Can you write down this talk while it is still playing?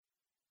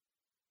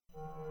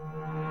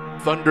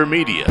Thunder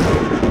Media.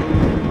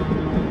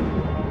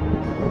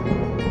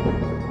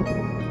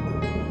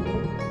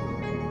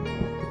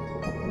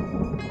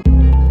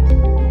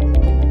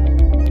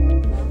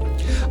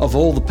 Of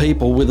all the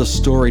people with a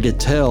story to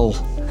tell,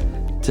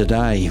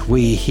 today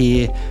we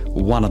hear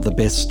one of the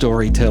best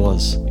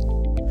storytellers.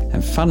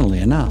 And funnily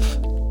enough,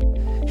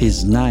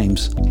 his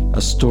name's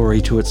a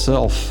story to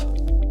itself.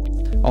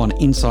 On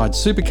Inside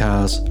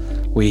Supercars,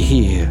 we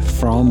hear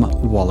from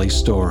Wally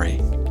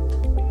Story.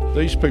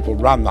 These people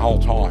run the whole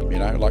time,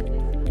 like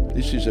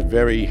this is a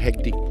very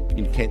hectic,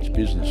 intense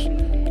business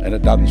and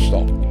it doesn't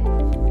stop.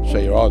 So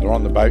you're either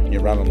on the boat and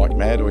you're running like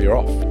mad or you're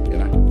off,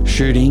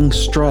 Shooting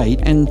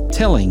straight and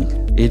telling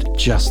it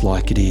just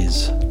like it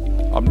is.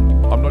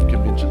 I'm not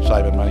convinced that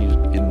saving money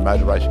in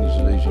motor racing is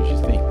as easy as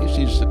you think. This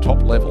is the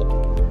top level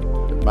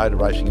of motor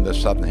racing in the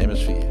Southern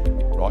Hemisphere,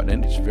 right?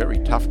 And it's a very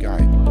tough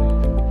game.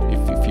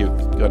 If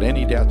you've got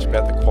any doubts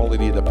about the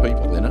quality of the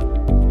people in it,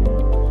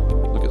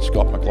 look at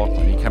Scott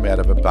McLaughlin. He came out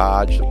of a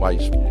barge that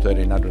weighs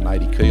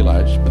 1,380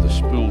 kilos with a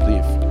spool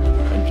diff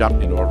and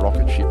jumped into a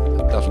rocket ship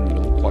that doesn't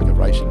even look like a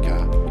racing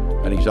car,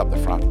 and he's up the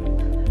front.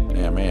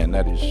 Now, man,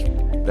 that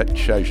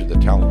shows you the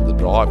talent of the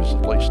drivers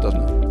at least,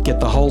 doesn't it? Get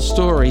the whole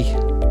story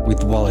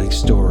with Wally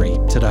Story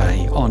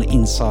today on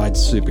Inside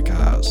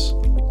Supercars.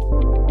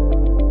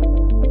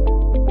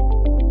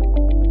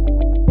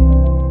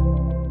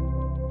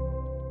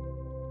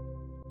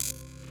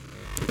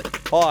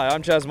 Hi,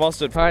 I'm Chaz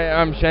Mostert. Hi,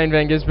 I'm Shane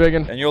Van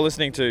Gisbergen. And you're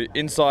listening to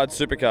Inside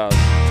Supercars.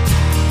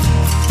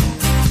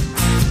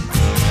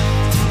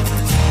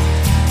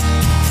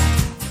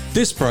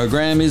 This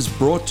program is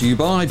brought to you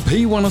by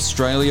P1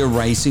 Australia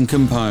Racing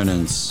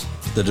Components,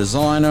 the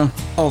designer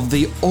of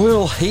the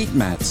oil heat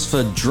mats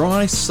for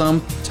dry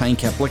sump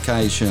tank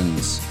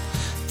applications.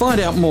 Find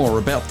out more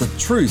about the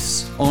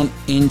truths on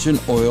engine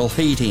oil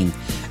heating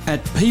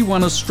at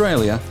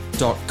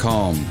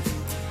p1australia.com.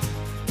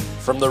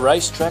 From the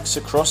racetracks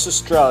across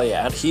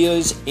Australia, and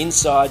here's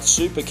Inside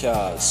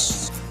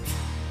Supercars.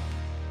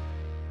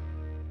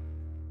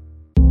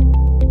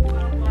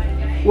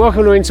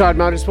 Welcome to Inside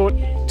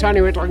Motorsport.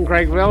 Tony Whitlock and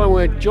Craig Vell, and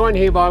we're joined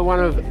here by one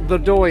of the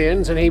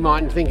doyens, and he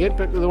mightn't think it,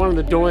 but one of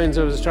the doyens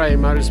of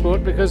Australian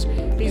motorsport, because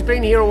he's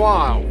been here a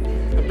while.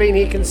 Been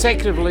here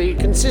consistently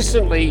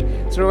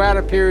throughout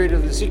a period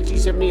of the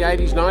 60s, 70s,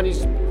 80s,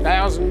 90s,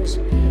 1000s.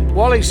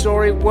 Wally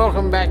Story,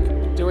 welcome back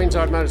to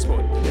Inside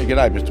Motorsport. Yeah,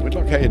 g'day, Mr.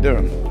 Whitlock. How you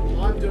doing?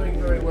 I'm doing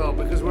very well,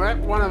 because we're at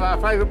one of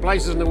our favourite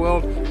places in the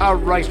world, our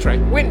racetrack,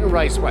 Winton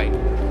Raceway.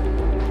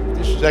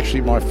 This is actually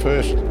my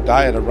first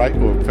day at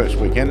first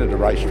weekend at a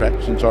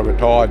racetrack since I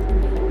retired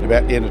at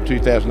about the end of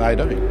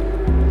 2018. I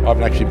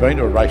haven't actually been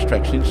to a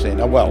racetrack since then.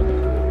 Well,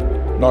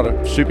 not a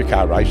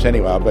supercar race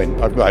anyway. I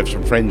have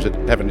some friends that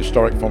have an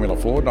historic Formula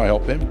Ford and I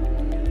help them,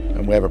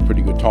 and we have a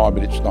pretty good time,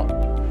 but it's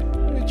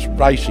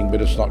racing,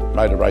 but it's not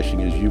motor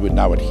racing as you would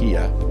know it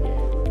here.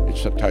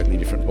 It's a totally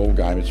different ball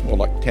game. It's more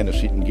like tennis,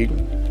 hit and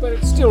giggle. But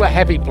it's still a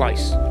happy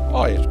place.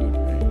 Oh, yeah, it's good.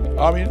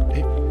 I mean,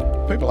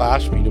 people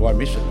ask me, do I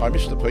miss it? I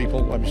miss the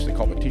people, I miss the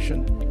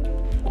competition,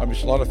 I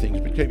miss a lot of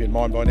things, but keep in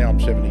mind by now I'm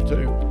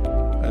 72,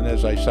 and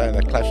as they say in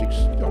the classics,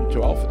 I'm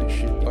too old for this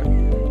shit. Like,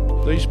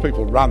 these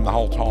people run the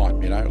whole time,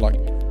 like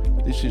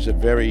this is a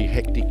very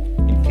hectic,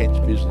 intense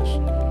business,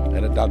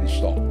 and it doesn't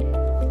stop.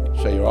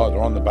 So you're either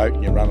on the boat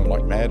and you're running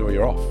like mad or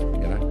you're off,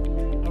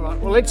 All right,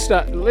 well let's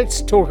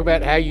talk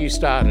about how you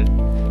started.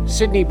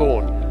 Sydney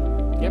born.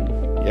 Yep,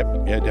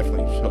 yeah,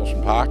 definitely.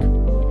 Helston Park.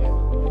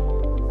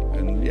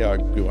 And yeah, I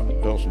grew up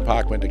at Helston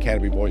Park, went to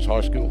Canterbury Boys High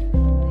School.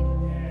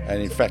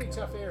 And in fact, it's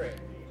a pretty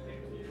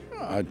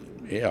tough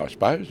area. I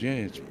suppose, yeah,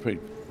 it's pretty,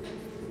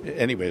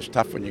 anywhere's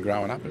tough when you're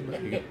growing up, isn't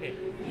it?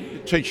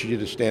 It teaches you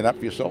to stand up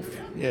for yourself,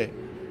 yeah.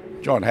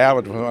 John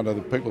Howard was one of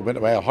the people who went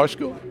to our high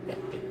school.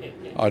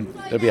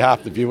 There'll be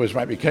half the viewers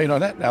won't be keen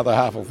on that, the other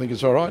half will think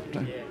it's all right.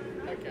 Yeah,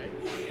 okay.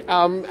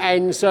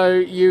 And so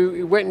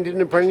you went and did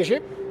an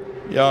apprenticeship?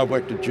 Yeah, I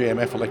worked at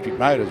GMF Electric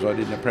Motors. I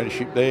did an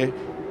apprenticeship there,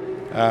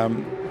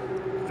 an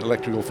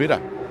electrical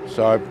fitter.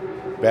 So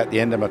about the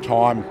end of my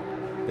time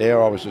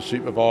there, I was a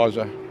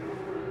supervisor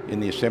in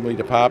the assembly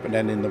department,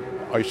 and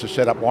I used to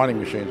set up winding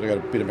machines. I got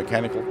a bit of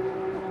mechanical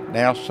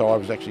now, so I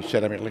was actually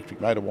set up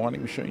electric motor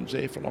winding machines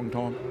there for a long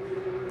time.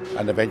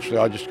 And eventually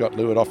I just got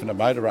lured off into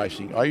motor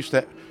racing.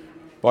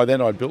 By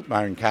then I'd built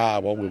my own car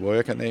while we were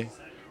working there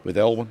with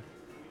Elwyn.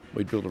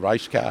 We'd built a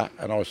race car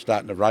and I was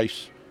starting to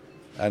race,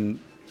 and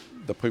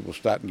the people were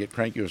starting to get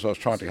cranky as I was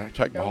trying to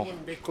take my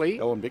Elwyn Bickley.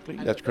 Elwyn Bickley,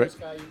 And that's the correct.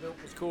 first car you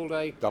built was called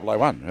a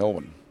 001,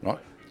 Elwyn, right?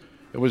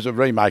 It was a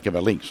remake of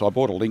a Lynx. I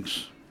bought a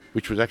Lynx,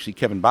 which was actually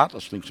Kevin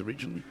Bartlett's Lynx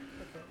originally,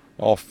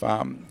 off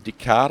Dick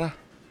Carter,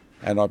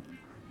 and I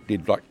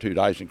did like 2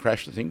 days and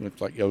crashed the thing,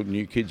 like your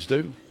new kids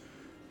do.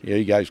 Your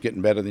ego's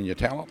getting better than your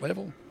talent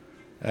level.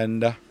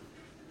 And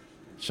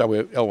so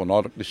Elwyn and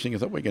I took this thing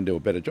and thought we can do a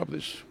better job of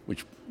this,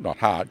 which not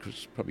hard because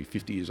it's probably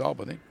 50 years old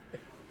by then.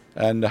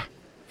 And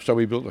so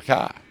we built the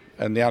car,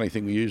 and the only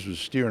thing we used was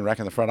a steering rack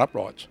and the front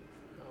uprights.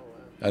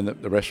 And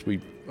the rest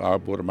I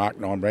bought a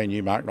brand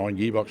new Mark 9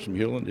 gearbox from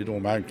Hewlin, did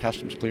all my own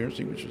customs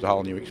clearancing, which was a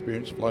whole new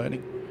experience of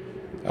learning.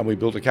 and we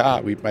built a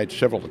car. We made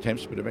several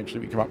attempts, but eventually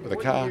we came up with a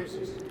car.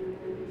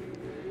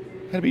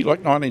 Had to be like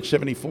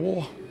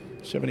 1974,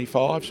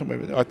 75, somewhere.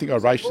 I think I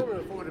raced it.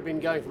 Formula Ford had been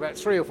going for about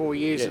 3 or 4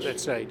 years at that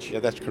stage. Yeah,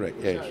 that's correct,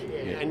 yes.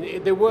 Yeah.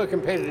 And there were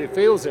competitive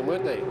fields then,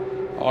 weren't there?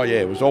 Oh yeah,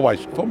 it was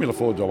always, Formula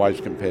Ford's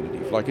always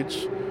competitive. Like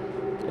it's,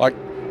 like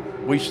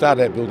we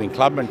started out building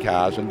clubman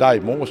cars and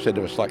Dave Moore said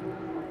to us like,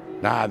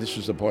 nah, this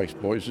is the boys,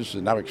 this is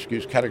a no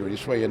excuse category,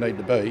 this is where you need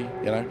to be,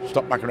 you know,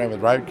 stop mucking around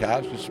with road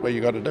cars, this is where you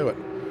got to do it.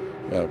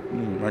 Well,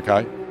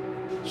 okay.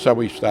 So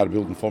we started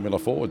building Formula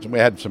Fords and we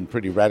had some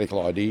pretty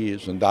radical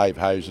ideas and Dave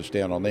hosed us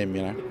down on them,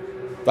 you know.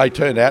 They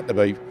turned out to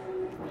be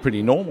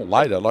pretty normal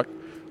later, like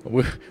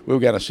we were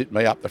going to sit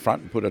me up the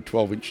front and put a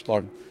 12-inch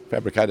like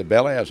fabricated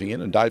bell housing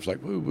in and Dave's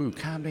like, woo,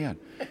 calm down.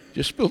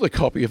 Just build a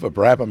copy of a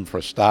Brabham for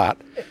a start.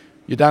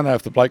 You don't know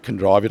if the bloke can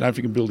drive, you don't know if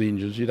you can build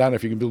engines, you don't know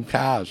if you can build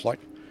cars. Like,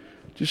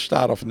 just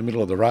start off in the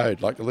middle of the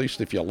road. Like, at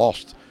least if you're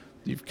lost,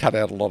 you've cut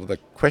out a lot of the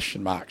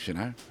question marks, you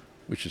know,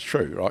 which is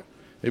true, right?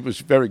 It was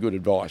very good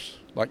advice.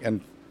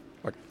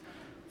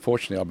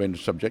 Fortunately, I've been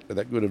subject to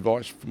that good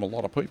advice from a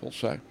lot of people,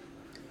 so.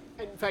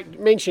 In fact,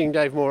 mentioning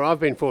Dave Moore, I've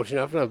been fortunate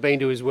enough, and I've been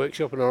to his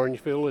workshop in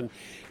Orangeville,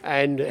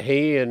 and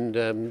he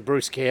and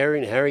Bruce Carey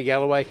and Harry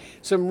Galloway,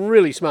 some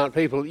really smart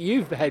people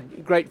you've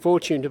had great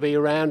fortune to be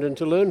around and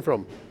to learn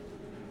from.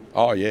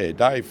 Oh yeah,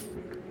 Dave,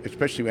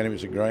 especially when he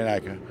was at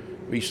Greenacre,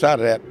 we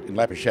started out in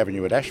Lappish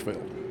Avenue at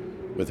Ashfield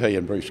with he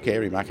and Bruce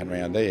Carey mucking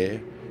around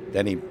there.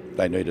 Then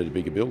they needed a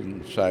bigger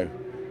building, so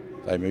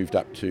they moved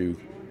up to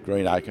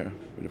Greenacre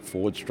at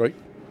Ford Street,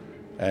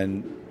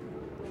 and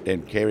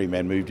then Carey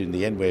man moved in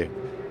the end where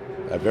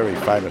a very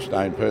famous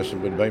known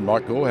person would have been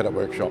Mike Gore had a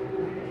workshop,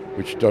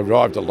 which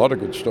derived a lot of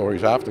good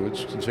stories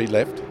afterwards since he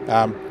left.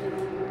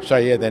 So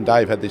yeah, then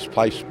Dave had this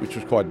place which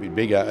was quite a bit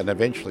bigger, and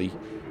eventually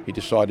he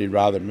decided he'd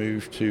rather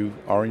move to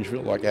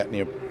Orangeville, like out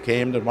near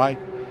Camden way.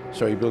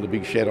 So he built a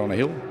big shed on a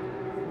hill,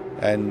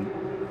 and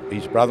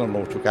his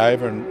brother-in-law took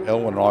over, and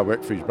Elwyn and I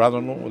worked for his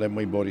brother-in-law. Then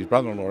we bought his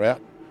brother-in-law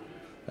out,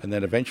 and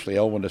then eventually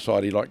Elwyn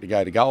decided he'd like to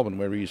go to Goulburn,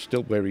 where he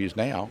is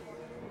now,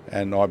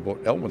 and I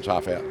bought Elwyn's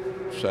half out.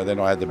 So then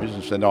I had the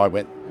business, and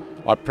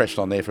I pressed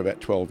on there for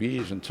about 12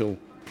 years until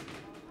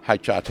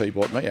HRT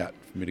bought me out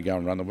for me to go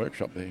and run the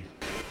workshop there.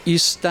 You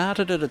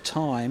started at a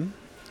time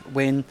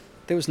when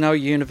there was no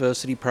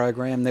university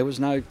program, there was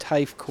no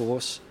TAFE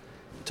course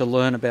to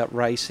learn about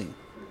racing.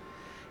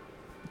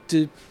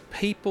 Do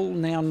people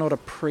now not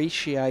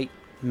appreciate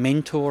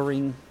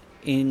mentoring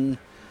in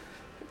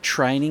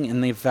training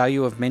and the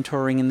value of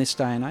mentoring in this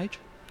day and age?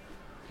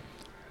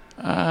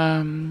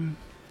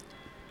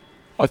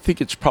 I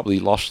think it's probably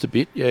lost a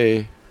bit,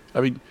 yeah.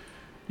 I mean,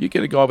 you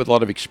get a guy with a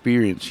lot of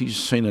experience, he's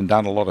seen and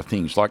done a lot of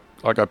things. Like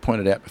I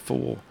pointed out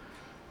before,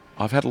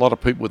 I've had a lot of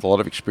people with a lot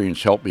of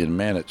experience help me, and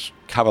man, it's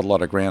covered a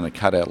lot of ground and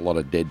cut out a lot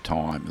of dead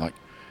time. Like,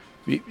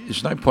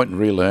 there's no point in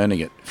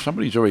relearning it. If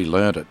somebody's already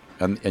learned it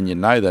and you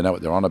know they know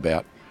what they're on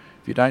about,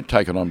 if you don't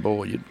take it on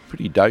board, you're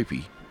pretty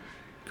dopey,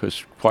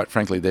 because quite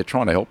frankly, they're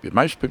trying to help you.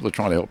 Most people are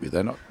trying to help you.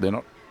 They're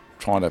not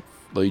trying to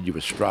lead you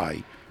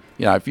astray.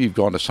 You know, if you've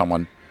gone to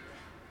someone,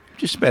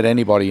 just about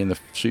anybody in the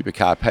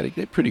supercar paddock,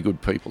 they're pretty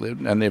good people,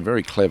 and they're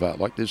very clever.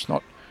 Like, there's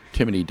not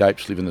too many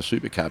dopes live in the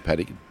supercar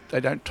paddock. They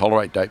don't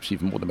tolerate dopes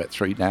even more than about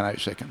 3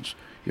 nanoseconds.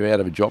 You're out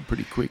of a job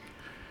pretty quick.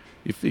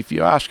 If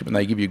you ask them and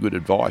they give you good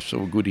advice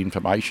or good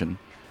information,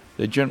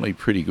 they're generally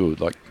pretty good.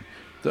 Like,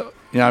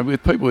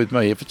 with people with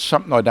me, if it's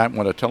something I don't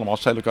want to tell them, I'll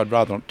say, look, I'd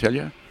rather not tell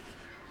you.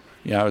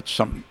 You know, it's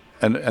something,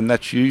 and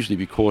that's usually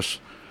because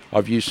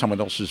I've used someone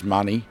else's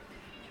money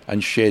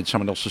and shared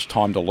someone else's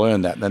time to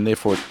learn that, and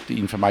therefore the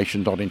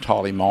information's not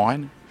entirely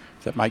mine,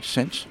 if that makes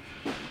sense.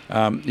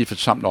 If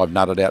it's something I've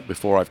nutted out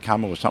before I've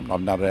come, or something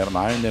I've nutted out on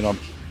my own, then I'm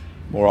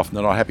more often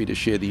than not happy to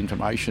share the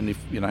information if,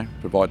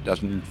 provided it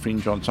doesn't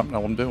infringe on something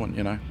I'm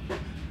doing,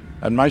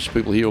 And most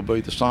people here will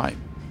be the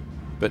same.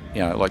 But,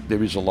 like,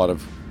 there is a lot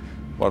of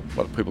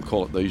what people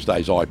call it these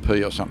days, IP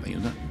or something,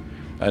 isn't it?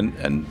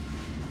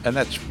 And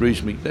that's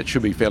reasonably, that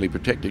should be fairly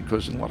protected,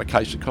 because in a lot of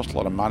cases it costs a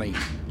lot of money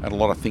and a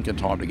lot of thinking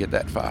time to get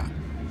that far.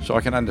 So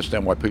I can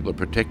understand why people are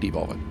protective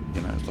of it,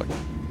 it's like,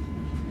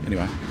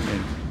 anyway.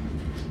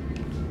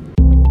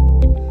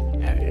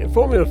 Yeah.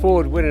 Formula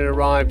Ford, when it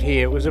arrived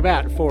here, it was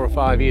about 4 or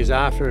 5 years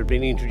after it had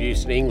been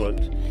introduced in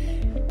England.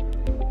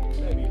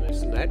 Maybe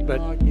less than that,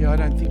 but... yeah, I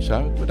don't think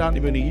so. It would only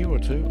been a year or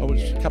two. I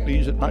was a couple of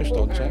years at most,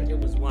 I'd say. It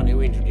was one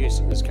who introduced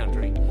it in this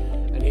country,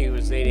 and he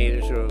was then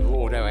editor of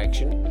Auto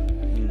Action,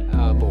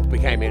 or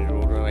became editor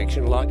of Auto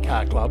Action, Light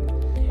Car Club.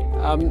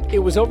 It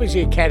was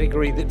obviously a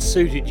category that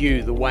suited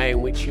you, the way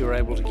in which you were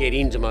able to get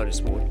into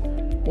motorsport.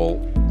 Well,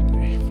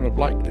 for a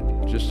bloke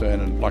that's just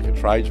earning like a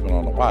tradesman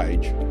on a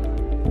wage,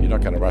 you're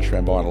not going to rush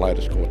around buying a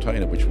latest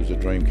Cortina, which was a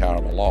dream car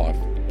of my life,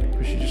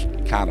 because you just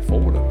can't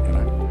afford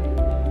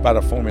it, But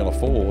a Formula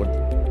Ford,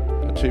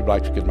 the 2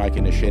 blokes could make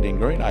in a shed in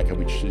Greenacre,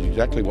 which is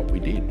exactly what we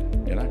did,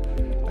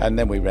 And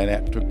then we ran out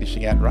and took this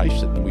thing out and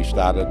raced it, and we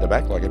started at the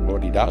back like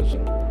everybody does,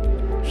 and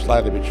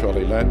slowly but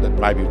surely learned that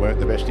maybe we weren't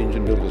the best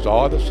engine builders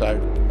either, so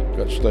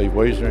got Steve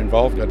Weeser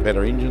involved, got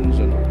better engines,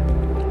 and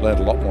learned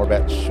a lot more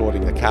about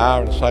sorting the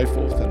car and so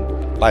forth.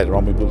 And later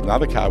on we built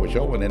another car which I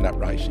would end up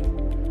racing.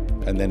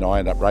 And then I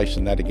ended up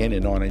racing that again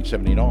in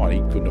 1979. He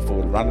couldn't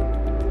afford to run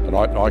it, and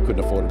I couldn't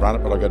afford to run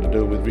it, but I got to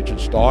do it with Richard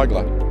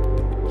Steigler.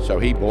 So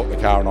he bought the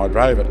car and I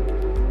drove it.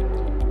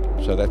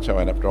 So that's how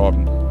I ended up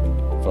driving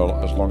for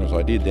as long as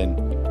I did. Then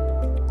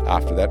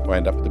after that I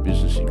ended up with a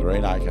business in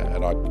Greenacre,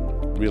 and I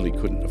really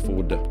couldn't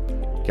afford to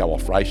go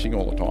off racing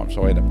all the time.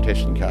 So I ended up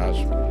testing cars,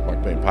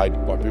 like being paid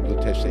by people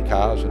to test their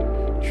cars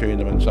and tune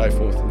them and so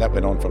forth. And that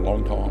went on for a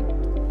long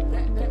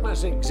time. That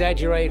must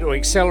exaggerate or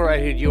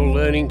accelerated your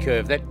learning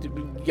curve, that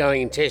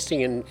going and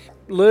testing and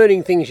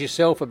learning things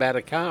yourself about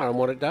a car and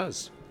what it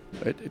does.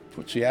 It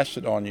puts the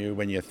acid on you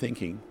when you're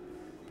thinking,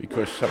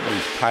 because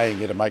somebody's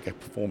paying you to make a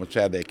performance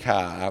out of their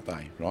car, aren't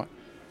they, right?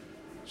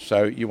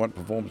 So you want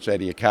performance out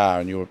of your car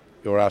and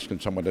you're asking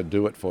someone to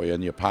do it for you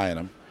and you're paying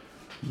them.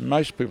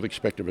 Most people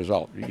expect a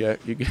result. You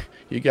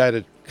go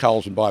to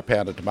Coles and buy a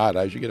pound of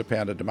tomatoes, you get a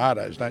pound of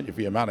tomatoes, don't you,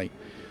 for your money?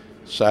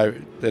 So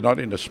they're not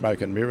into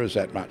smoke and mirrors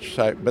that much.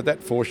 So, but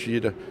that forces you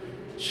to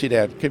sit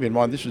down. Keep in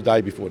mind, this was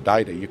day before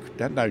data. You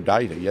had no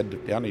data.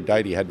 The only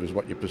data you had was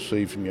what you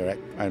perceived from your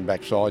own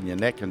backside and your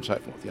neck and so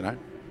forth, you know.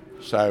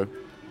 So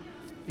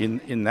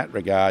in that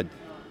regard,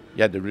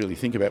 you had to really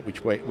think about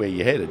where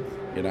you're headed,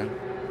 you know.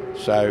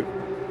 So,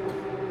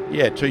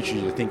 yeah, it teaches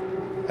you to think.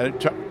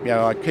 And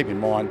I keep in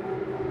mind,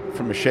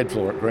 from a shed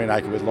floor at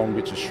Greenacre with long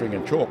bits of string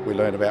and chalk, we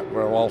learned about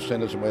roll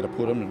centres and where to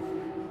put them.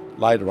 And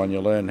later on,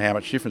 you learn how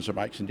much difference it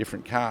makes in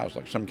different cars.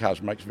 Like some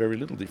cars makes very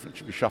little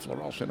difference if you shuffle a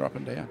roll centre up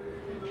and down.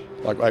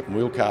 Like open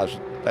wheel cars,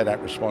 they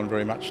don't respond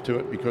very much to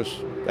it because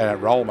they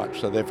don't roll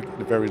much, so they've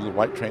very little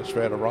weight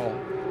transfer to roll.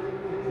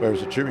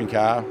 Whereas a touring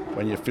car,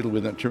 when you fiddle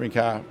with a touring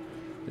car,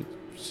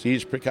 its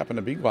ears prick up in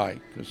a big way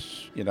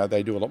because, you know,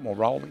 they do a lot more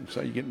rolling,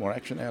 so you get more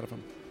action out of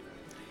them.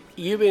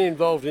 You've been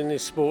involved in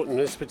this sport, in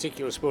this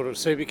particular sport of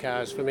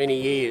supercars, for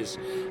many years.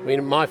 I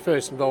mean, my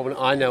first involvement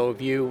I know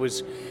of you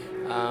was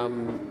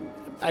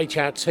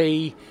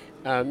HRT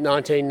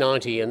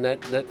 1990 and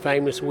that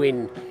famous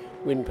win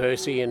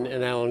Percy and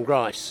Alan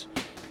Grice.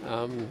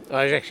 I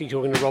was actually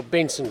talking to Rob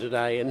Benson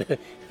today and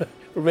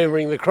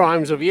remembering the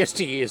crimes of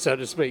yesteryear, so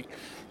to speak.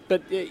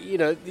 But, you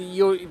know,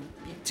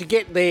 to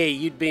get there,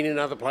 you'd been in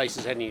other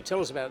places, hadn't you?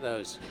 Tell us about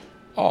those.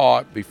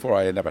 Oh, before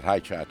I ended up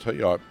at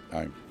HRT,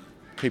 I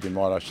keep in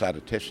mind I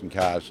started testing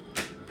cars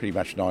pretty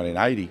much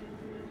 1980.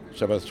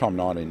 So by the time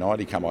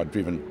 1990 came, I'd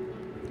driven,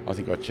 I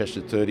think I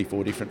tested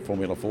 34 different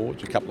Formula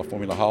Fords, a couple of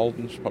Formula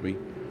Holdens, probably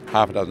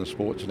half a dozen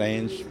sports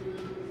sedans,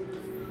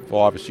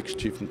 5 or 6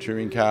 different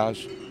touring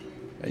cars,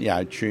 and, you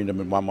know, tuned them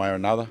in one way or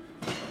another.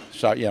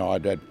 So, you know,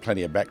 I'd had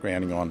plenty of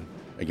backgrounding on,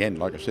 again,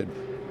 like I said,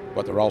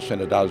 what the roll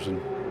centre does and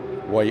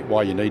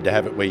why you need to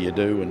have it where you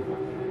do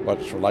and what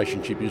its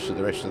relationship is to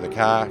the rest of the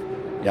car,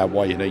 you know,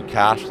 why you need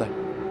caster,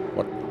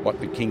 what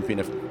the kingpin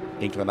of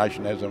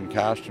inclination has on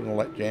caster and all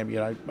that jam, you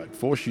know, it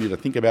forces you to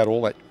think about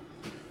all that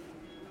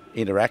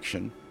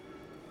interaction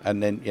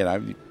and then, you know,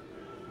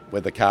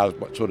 where the cars,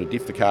 what sort of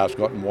diff the car's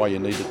got and why you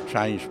need to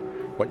change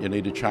what you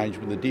need to change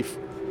with the diff,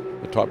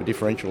 the type of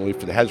differential,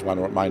 if it has one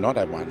or it may not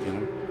have one, you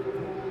know.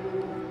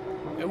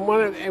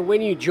 And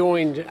when you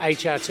joined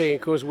HRT,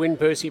 of course, Win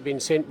Percy had been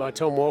sent by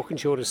Tom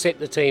Walkinshaw to set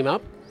the team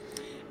up,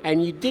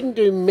 and you didn't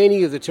do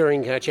many of the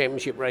Touring Car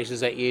Championship races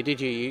that year, did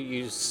you?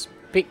 You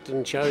picked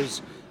and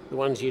chose the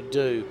ones you'd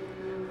do.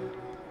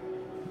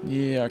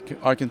 Yeah,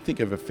 I can think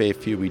of a fair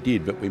few we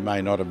did, but we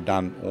may not have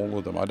done all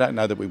of them. I don't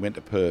know that we went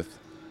to Perth.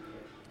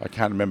 I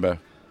can't remember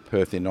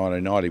Perth in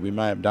 1990. We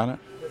may have done it.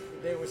 But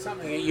there was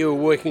something that you were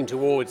working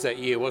towards that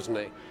year, wasn't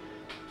there?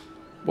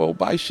 Well,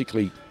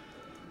 basically,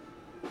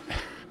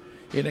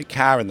 in a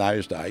car in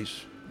those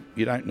days,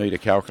 you don't need a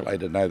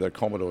calculator to know that a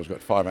Commodore's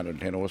got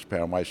 510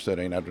 horsepower and weighs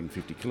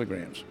 1,350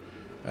 kilograms.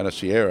 And a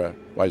Sierra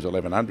weighs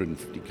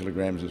 1,150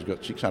 kilograms and has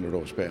got 600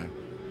 horsepower.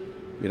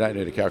 You don't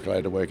need a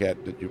calculator to work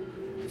out that you're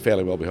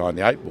fairly well behind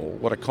the 8 ball.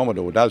 What a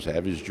Commodore does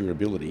have is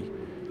durability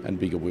and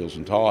bigger wheels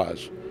and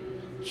tyres.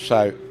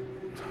 So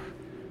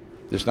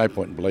there's no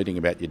point in bleating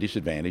about your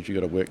disadvantage.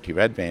 You've got to work to your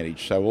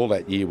advantage. So all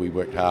that year we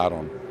worked hard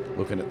on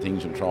looking at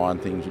things and trying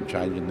things and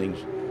changing things,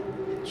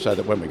 so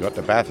that when we got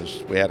to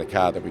Bathurst, we had a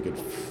car that we could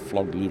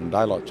flog the living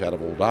daylights out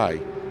of all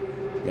day.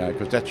 You know,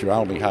 because that's your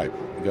only hope.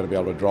 You've got to be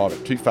able to drive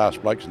it. 2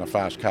 fast blokes and a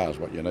fast car is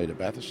what you need at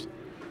Bathurst.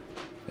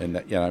 And,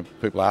 you know,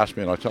 people ask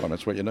me and I tell them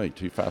that's what you need,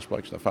 2 fast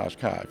blokes and a fast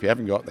car. If you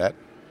haven't got that,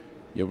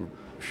 you're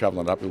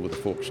shoveling it up with a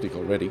forked stick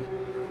already.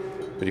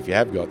 But if you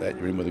have got that,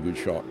 you're in with a good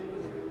shot,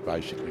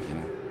 basically, you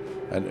know.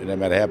 And no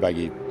matter how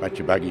much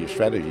you buggy your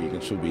strategy, you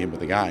can still be in with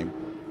the game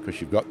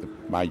because you've got the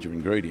major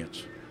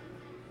ingredients,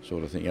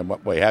 sort of thing. And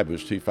what we had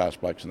was 2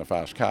 fast blokes and a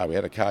fast car. We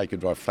had a car you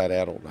could drive flat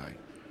out all day.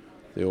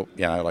 You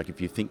know, like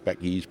if you think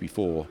back years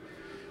before,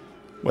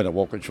 when the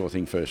Walkinshaw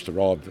thing first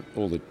arrived,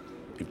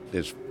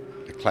 there's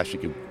a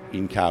classic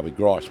in-car with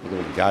Grice with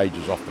all the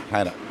gauges off the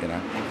planet, you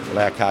know. Well,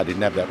 our car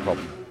didn't have that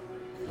problem.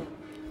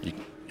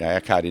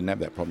 Our car didn't have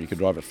that problem. You could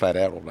drive it flat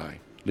out all day,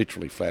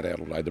 literally flat out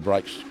all day. The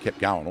brakes kept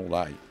going all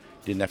day.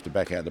 Didn't have to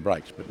back out the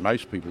brakes, but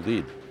most people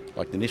did.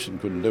 Like the Nissan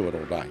couldn't do it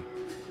all day.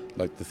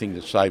 like the thing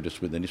that saved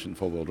us with the Nissan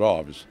four-wheel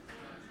drive is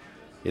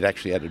it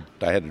actually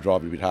they had to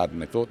drive a bit harder than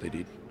they thought they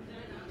did,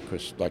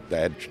 because like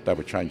they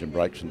were changing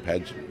brakes and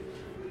pads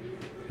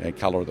and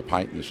colour of the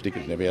paint and the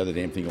stickers and every other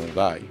damn thing all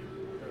day.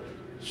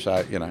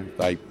 So, you know,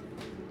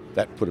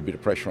 that put a bit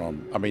of pressure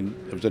on. I mean,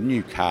 it was a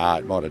new car,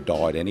 it might have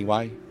died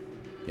anyway,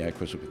 you know,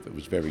 because it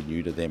was very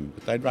new to them.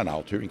 But they'd run a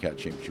whole touring car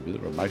championship with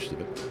it, or most of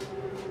it.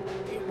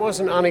 It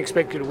wasn't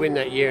unexpected to win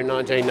that year in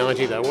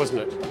 1990 though,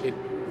 wasn't it?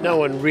 No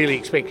one really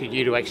expected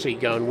you to actually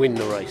go and win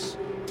the race.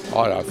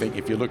 I think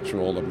if you look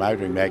through all the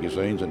motoring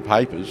magazines and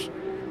papers,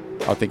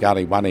 I think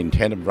only 1 in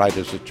 10 of rated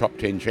as a top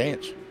 10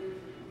 chance.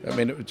 I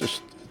mean, it was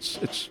just,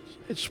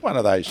 it's one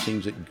of those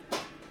things that,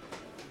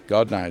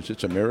 God knows,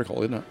 it's a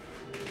miracle, isn't it?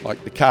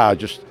 Like the car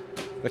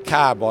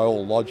by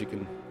all logic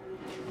and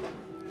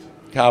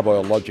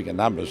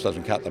numbers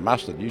doesn't cut the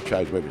mustard. You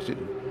chose where we're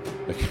sitting.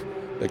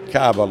 The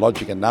car by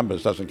logic and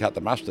numbers doesn't cut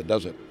the mustard,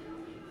 does it?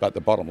 But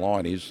the bottom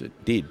line is it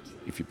did.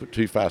 If you put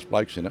 2 fast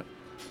blokes in it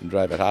and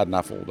drove it hard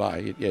enough all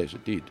day, yes,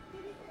 it did.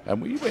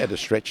 And we had to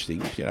stretch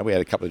things. You know, we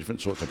had a couple of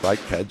different sorts of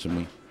brake pads, and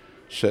we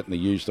certainly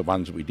used the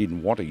ones that we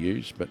didn't want to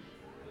use. But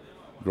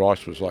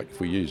Grice was like, if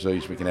we use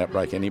these, we can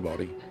outbrake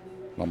anybody.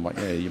 And I'm like,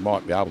 yeah, you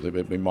might be able to,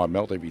 but we might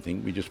melt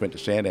everything. We just went to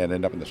Sandown and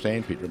ended up in the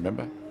sand pit,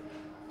 remember?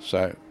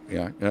 So, you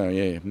know, oh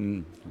yeah,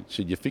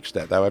 said, you fixed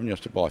that though, haven't you? I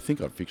said, well, I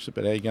think I'd fixed it,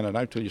 but how are you going to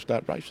know till you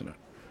start racing it?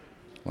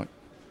 Like,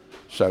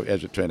 so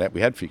as it turned out,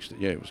 we had fixed it.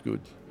 Yeah, it was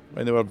good. I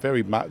mean, there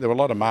were a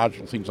lot of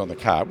marginal things on the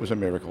car. It was a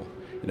miracle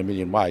in a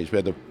million ways. We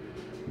had the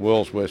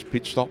world's worst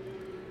pit stop.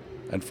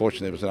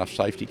 Unfortunately, there was enough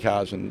safety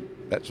cars and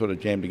that sort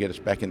of jam to get us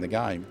back in the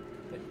game.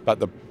 But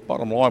the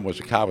bottom line was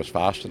the car was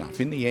fast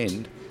enough. In the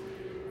end,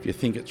 if you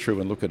think it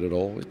through and look at it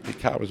all, the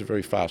car was a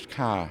very fast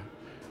car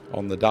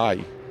on the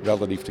day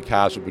relative to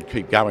cars that would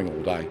keep going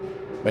all day.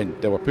 I mean,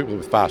 there were people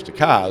with faster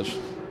cars,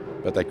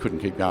 but they couldn't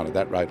keep going at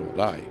that rate all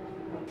day.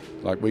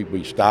 Like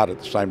we started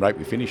at the same rate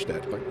we finished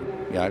at. Like,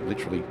 you know,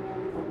 literally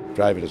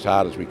drove it as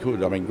hard as we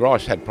could. I mean,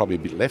 Grice had probably a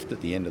bit left at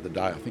the end of the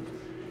day, I think,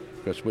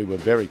 because we were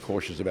very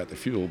cautious about the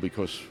fuel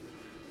because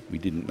we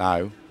didn't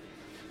know.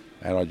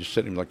 And I just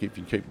said to him, like, if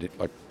you keep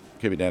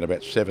it down to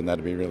about 7,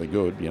 that'd be really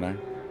good, you know,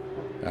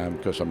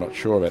 because I'm not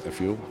sure about the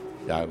fuel.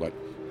 You know, like,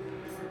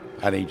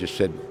 and he just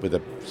said, with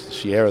the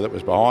Sierra that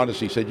was behind us,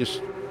 he said,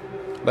 just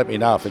let me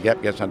know if the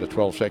gap gets under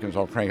 12 seconds,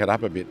 I'll crank it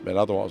up a bit, but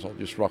otherwise I'll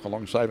just rock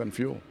along saving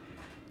fuel.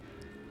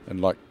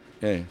 And like,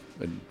 yeah,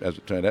 and as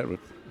it turned out,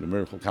 the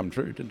miracle come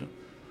true, didn't it?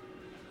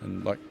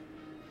 And like,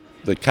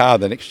 the car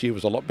the next year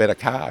was a lot better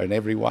car in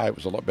every way. It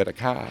was a lot better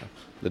car.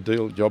 The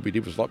job he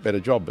did was a lot better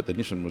job, but the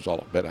Nissan was a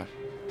lot better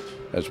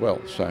as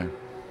well. So.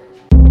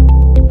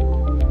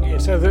 Yeah.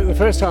 So the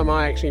first time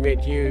I actually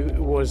met you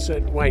was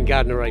at Wayne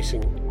Gardner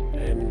Racing,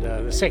 and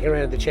the second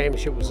round of the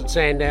championship was at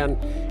Sandown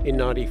in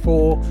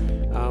 '94.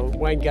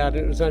 Wayne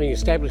Gardner was only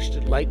established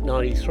at late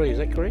 '93. Is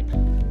that correct?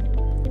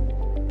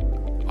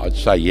 I'd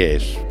say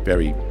yes,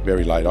 very,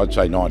 very late. I'd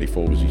say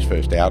 '94 was his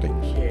first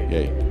outings.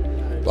 Yeah.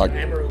 Like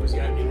Amaru was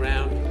the opening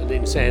round, and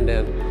then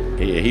Sandown.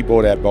 Yeah, he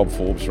bought out Bob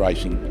Forbes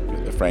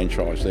Racing, the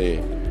franchise there,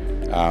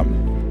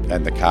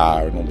 and the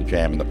car and all the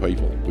jam and the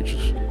people, which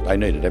is, they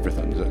needed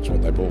everything. That's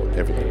what they bought,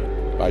 everything,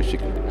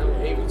 basically.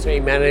 Eagle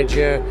team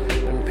manager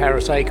and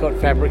Paris Acott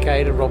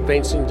fabricator, Rob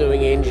Benson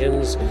doing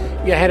engines.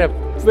 You had a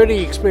pretty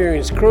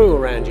experienced crew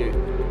around you.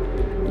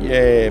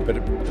 Yeah, but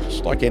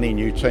it's like any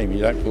new team. You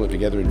don't pull it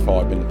together in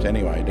 5 minutes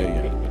anyway, do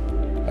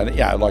you? And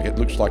yeah, like it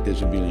looks like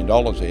there's $1 million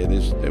there.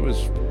 There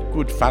was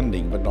good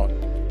funding, but not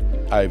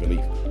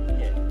overly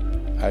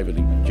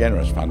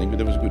generous funding. But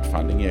there was good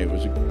funding. Yeah,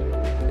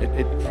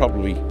 it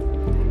probably,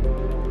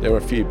 there were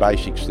a few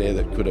basics there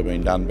that could have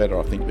been done better,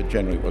 I think, but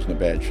generally it wasn't a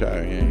bad show.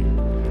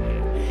 Yeah.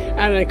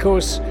 And of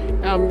course,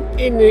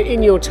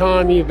 in your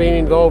time, you've been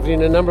involved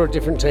in a number of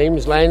different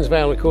teams.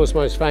 Lansvale, of course,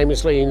 most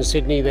famously in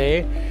Sydney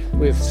there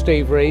with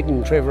Steve Reed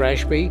and Trevor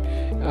Ashby.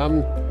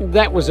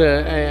 That was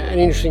an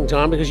interesting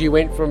time because you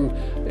went from,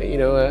 you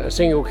know, a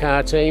single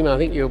car team. I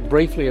think you were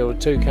briefly a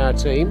 2-car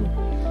team.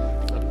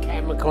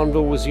 Cam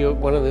McConville was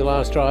one of the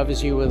last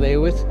drivers you were there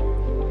with.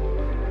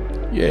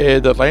 Yeah,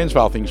 the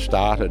Lansvale thing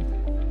started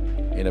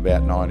in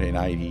about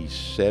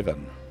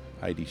 1987,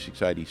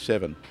 86,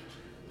 87.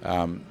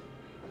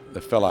 The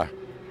fella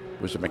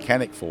was a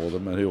mechanic for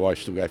them and who I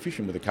still go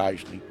fishing with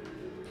occasionally,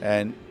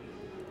 and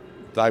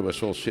they were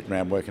sort of sitting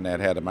around working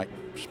out how to make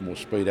more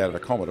speed out of the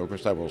Commodore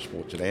because they were all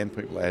sports sedan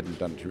people. They hadn't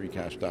done touring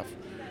car stuff,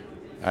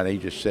 and he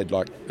just said,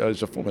 like,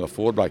 there's a Formula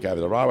Ford bloke over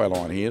the railway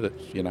line here that,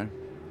 you know,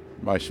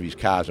 most of his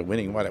cars are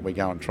winning, why don't we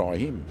go and try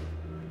him?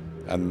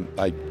 And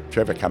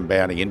Trevor come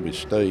bounding in with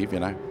Steve, you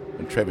know,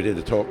 and Trevor did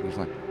the talk and he's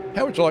like,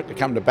 how would you like to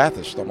come to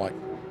Bathurst? I'm like,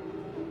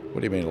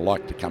 what do you mean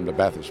like to come to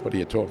Bathurst? What are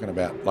you talking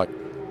about? Like,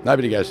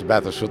 nobody goes to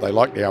Bathurst because they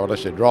like to go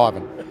unless they're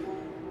driving,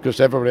 because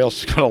everybody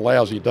else has got a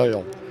lousy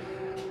deal.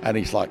 And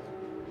he's like,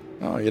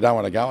 oh, you don't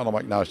want to go? And I'm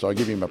like, no. So I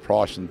give him a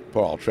price, and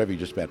poor old Trevi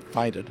just about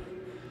fainted.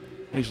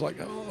 And he's like,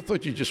 oh, I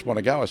thought you just want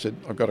to go. I said,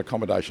 I've got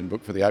accommodation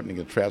booked for the opening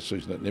of the trout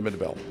season at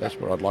Nimidabel. That's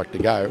where I'd like to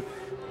go.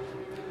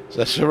 So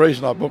that's the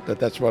reason I booked it.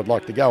 That's where I'd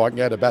like to go. I can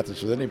go to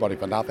Bathurst with anybody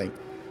for nothing.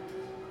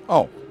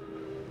 Oh,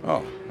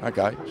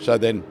 okay. So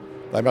then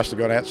they must have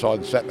gone outside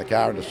and sat in the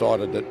car and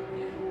decided that,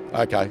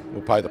 okay,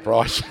 we'll pay the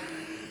price.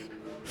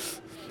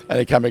 And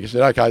he came back and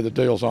said, okay, the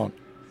deal's on.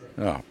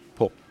 Oh,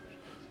 poop.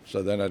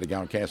 So then I had to go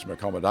and cancel my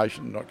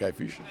accommodation and not go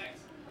fishing.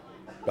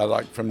 But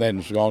like from then,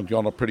 it's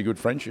gone a pretty good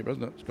friendship,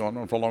 isn't it? It's gone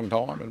on for a long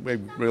time, and we're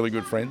really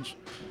good friends.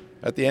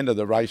 At the end of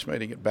the race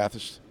meeting at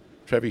Bathurst,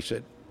 Trevi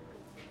said,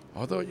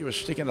 I thought you were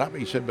sticking it up.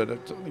 He said, but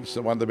it's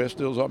one of the best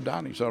deals I've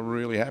done. He said, I'm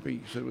really happy.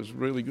 He said, it was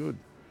really good.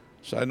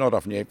 So not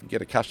often you can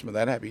get a customer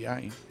that happy,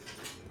 eh?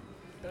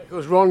 It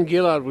was Ron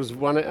Gillard was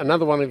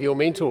another one of your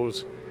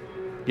mentors.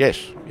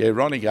 Yes, yeah,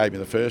 Ronnie gave me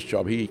the first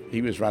job.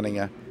 He was running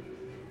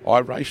I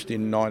raced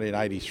in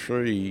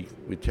 1983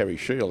 with Terry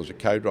Shield as a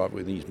co-driver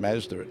with his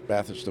Mazda at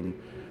Bathurst. And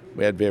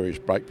we had various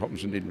brake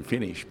problems and didn't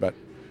finish, but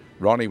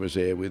Ronnie was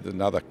there with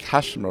another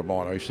customer of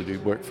mine. I used to do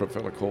work for a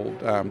fella called,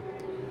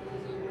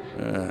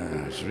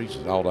 it's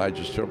an old age,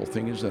 it's a terrible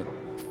thing, isn't it?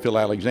 Phil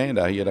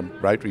Alexander. He had a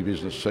rotary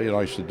business, see, and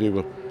I used to do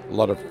a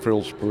lot of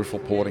frills,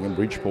 peripheral porting and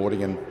bridge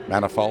porting and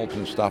manifolds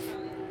and stuff.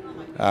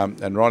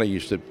 And Ronnie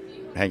used to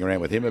hang around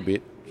with him a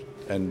bit.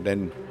 And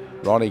then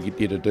Ronnie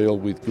did a deal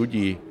with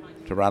Goodyear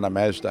to run a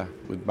Mazda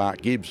with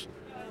Mark Gibbs.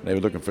 They were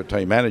looking for a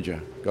team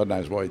manager. God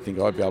knows why he'd think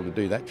I'd be able to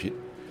do that shit.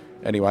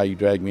 Anyway, he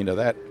dragged me into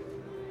that.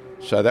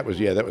 So that was.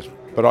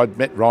 But I'd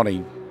met Ronnie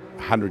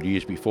 100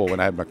 years before when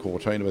I had my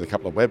Cortina with a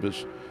couple of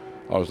Webbers.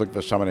 I was looking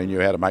for someone who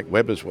knew how to make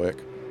Webbers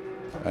work.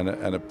 And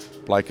a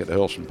bloke at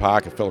Hurlston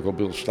Park, a fellow called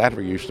Bill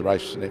Slattery, used to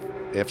race at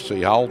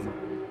FC Holden.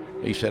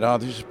 He said,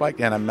 there's this bloke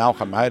down at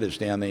Malcolm Motors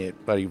down there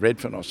at bloody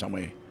Redfern or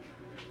somewhere.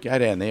 Go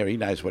down there, he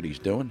knows what he's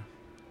doing.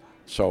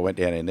 So I went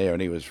down in there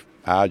and he was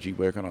Argy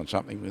working on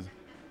something with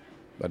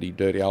bloody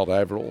dirty old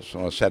overalls.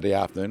 And on a Saturday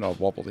afternoon I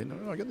wobbled in,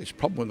 I got this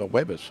problem with the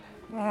Webbers.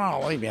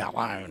 Oh, leave me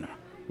alone,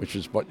 which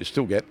is what you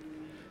still get.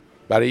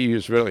 But he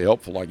was really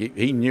helpful. Like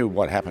he knew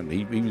what happened.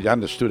 He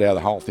understood how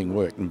the whole thing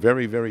worked. And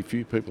very, very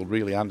few people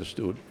really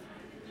understood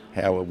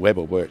how a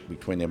Weber worked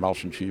between the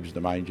emulsion tubes, the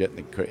main jet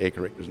and the air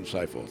correctors and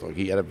so forth. Like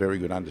he had a very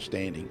good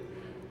understanding.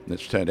 And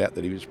it's turned out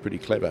that he was pretty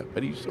clever.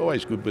 But he's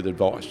always good with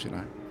advice, you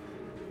know.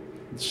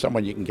 It's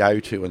someone you can go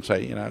to and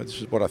say, you know,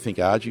 this is what I think,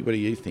 Argy, what do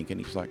you think?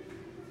 And he's like,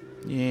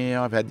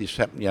 yeah, I've had this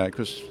happen, you know,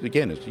 because,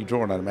 again, you're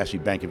drawing on a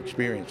massive bank of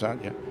experience,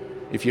 aren't you?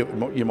 If you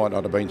might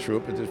not have been through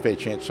it, but there's a fair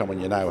chance someone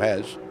you know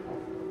has.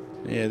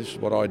 Yeah, this is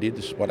what I did,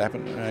 this is what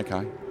happened,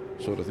 okay,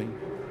 sort of thing.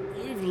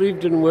 You've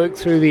lived and worked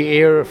through the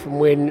era from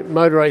when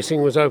motor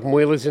racing was open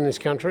wheelers in this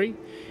country,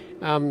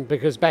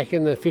 because back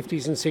in the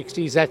 50s and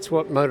 60s, that's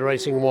what motor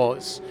racing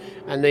was.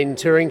 And then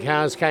touring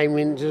cars came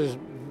into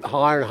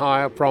higher and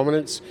higher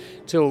prominence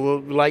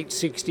till the late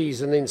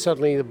 60s, and then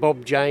suddenly the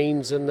Bob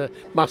Janes and the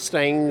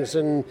Mustangs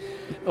and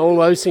all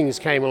those things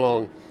came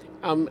along.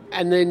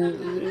 And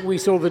then we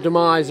saw the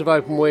demise of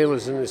open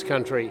wheelers in this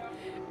country.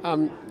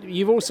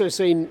 You've also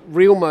seen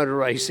real motor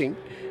racing,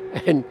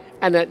 and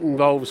that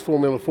involves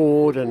Formula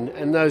Ford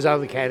and those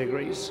other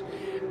categories,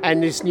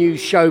 and this new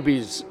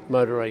showbiz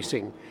motor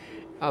racing.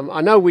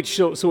 I know which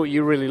sort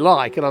you really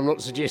like, and I'm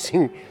not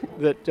suggesting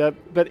that,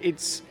 but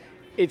it's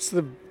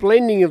the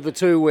blending of the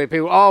two where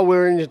people,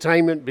 we're an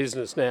entertainment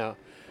business now,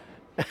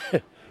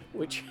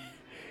 which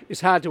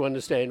is hard to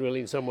understand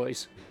really in some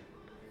ways.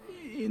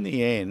 In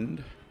the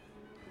end,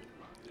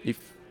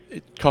 if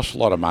it costs a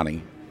lot of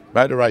money.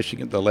 Motor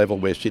racing at the level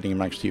we're sitting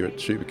amongst here at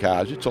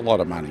Supercars, it's a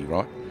lot of money,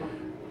 right?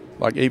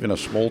 Like even a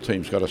small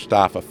team's got a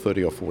staff of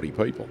 30 or 40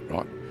 people,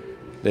 right?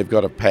 They've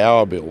got a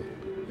power bill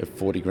of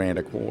 40 grand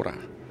a quarter.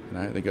 You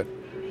know,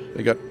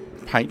 they've got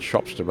paint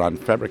shops to run,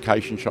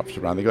 fabrication shops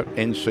to run, they've got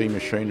NC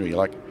machinery.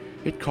 Like,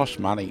 it costs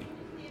money,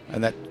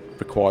 and that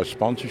requires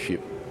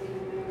sponsorship.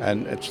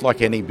 And it's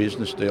like any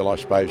business deal, I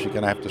suppose, you're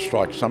going to have to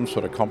strike some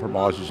sort of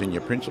compromises in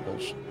your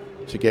principles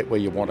to get where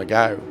you want to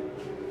go.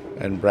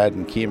 And Brad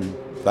and Kim,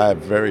 they're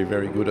very,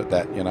 very good at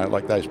that, you know,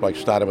 like those blokes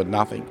started with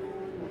nothing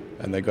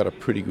and they've got a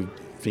pretty good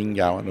thing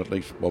going, at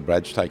least, well,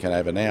 Brad's taken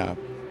over now,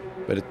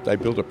 but they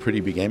built a pretty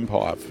big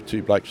empire for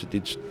two blokes that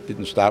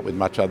didn't start with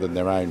much other than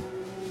their own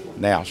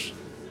nous,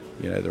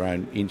 you know, their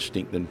own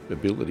instinct and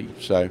ability.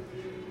 So,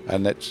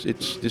 and it's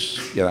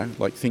this, you know,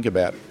 like think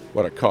about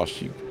what it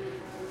costs.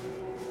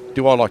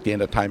 Do I like the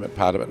entertainment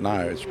part of it? No,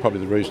 it's probably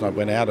the reason I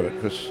went out of it,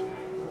 because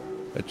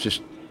it's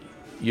just,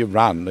 you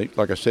run,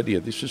 like I said to you,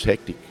 this is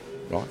hectic.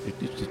 Right?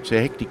 It's a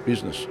hectic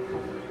business.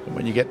 And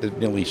when you get to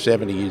nearly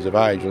 70 years of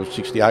age, or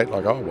 68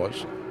 like I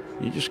was,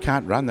 you just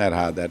can't run that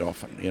hard that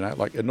often. You know,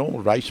 like a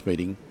normal race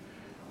meeting,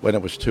 when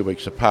it was 2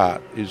 weeks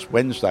apart, is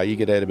Wednesday, you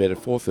get out of bed at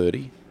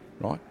 4:30,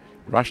 right?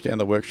 Rush down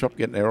the workshop,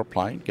 get an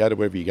aeroplane, go to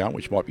wherever you're going,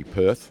 which might be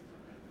Perth,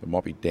 it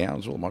might be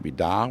Downsville, it might be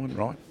Darwin,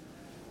 right?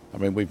 I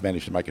mean, we've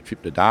managed to make a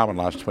trip to Darwin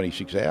last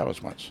 26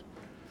 hours once,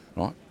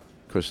 right?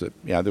 Because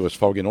there was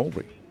fog in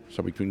Albury.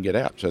 So we couldn't get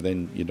out. So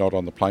then you're not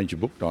on the planes you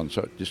booked on,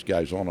 so it just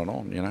goes on and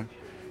on, you know.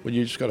 Well,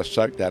 you just got to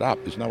soak that up.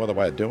 There's no other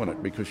way of doing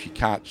it, because you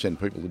can't send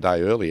people a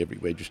day early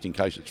everywhere just in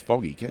case it's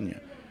foggy, can you?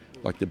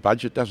 Like, the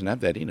budget doesn't have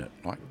that in it.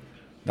 Like,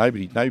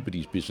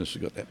 nobody's business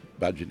has got that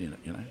budget in it,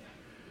 you know.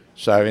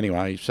 So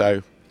anyway,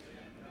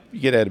 you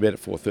get out of bed at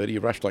 4:30, you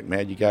rush like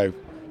mad. You go,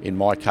 in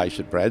my case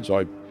at Brad's,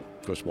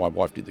 because my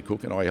wife did the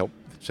cooking, I helped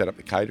set up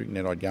the catering,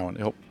 then I'd go and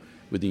help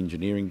with the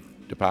engineering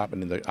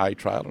department in the A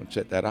trailer and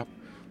set that up.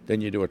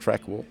 Then you do a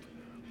track walk.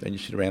 Then you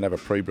sit around, have a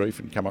pre-brief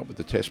and come up with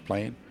the test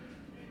plan.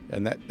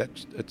 And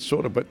it's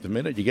sort of, but the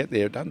minute you get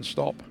there, it doesn't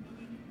stop.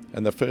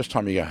 And the first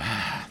time you go,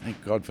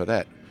 thank God for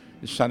that,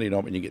 is Sunday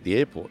night when you get to the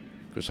airport,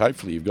 because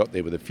hopefully you've got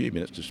there with a few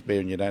minutes to spare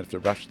and you don't have to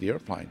rush the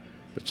aeroplane.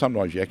 But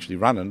sometimes you actually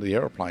run into the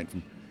aeroplane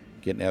from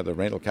getting out of the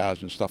rental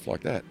cars and stuff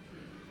like that.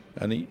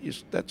 And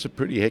that's a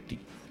pretty hectic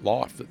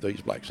life that these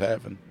blokes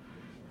have. And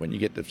when you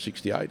get to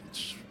 68,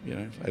 it's, you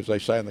know, as they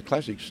say in the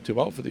classics, too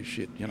old for this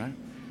shit, you know.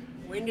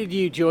 When did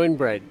you join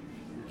Brad?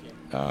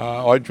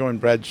 I joined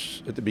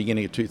Brad's at the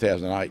beginning of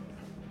 2008.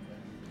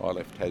 I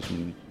left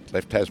Tasman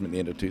at the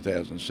end of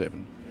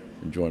 2007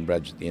 and joined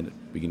Brad's at the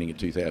beginning of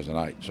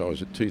 2008. So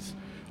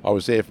I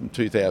was there from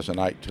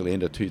 2008 till the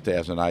end of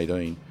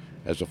 2018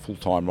 as a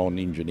full-time on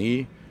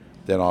engineer.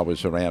 Then I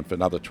was around for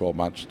another 12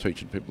 months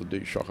teaching people to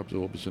do shock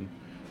absorbers and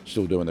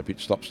still doing the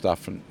pit stop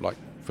stuff, and like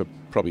for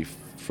probably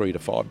 3 to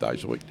 5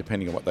 days a week,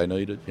 depending on what they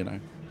needed, you know.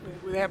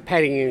 Without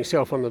patting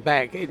yourself on the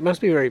back, it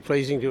must be very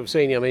pleasing to have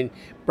seen you. I mean,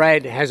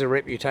 Brad has a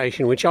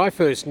reputation, which I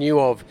first knew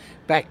of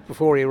back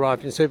before he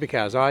arrived in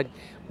supercars. I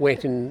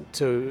went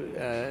into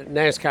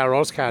NASCAR,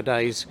 Oscar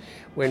days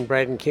when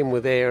Brad and Kim were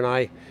there, and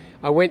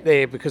I went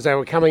there because they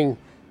were coming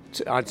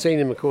I'd seen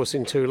them, of course,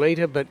 in 2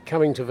 litre, but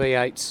coming to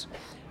V8s.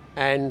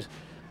 And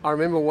I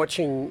remember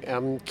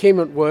watching Kim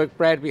at work,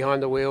 Brad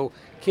behind the wheel,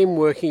 Kim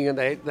working, and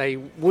they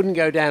wouldn't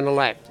go down a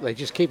lap. They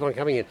just keep on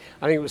coming in.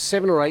 I think it was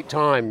 7 or 8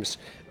 times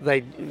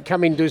they'd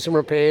come in, do some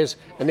repairs,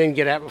 and then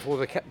get out before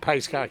the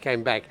pace car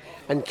came back,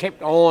 and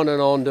kept on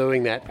and on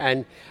doing that.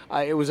 And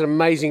it was an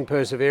amazing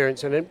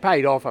perseverance, and it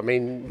paid off. I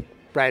mean,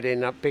 Brad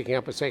ended up picking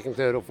up a 2nd,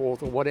 3rd or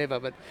 4th or whatever,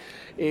 but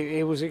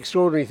it was an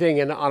extraordinary thing.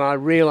 And I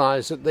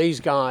realised that these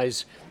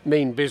guys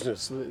mean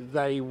business.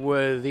 They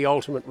were the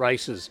ultimate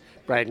racers,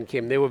 Brad and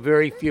Kim. There were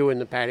very few in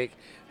the paddock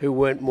who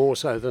weren't more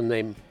so than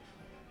them.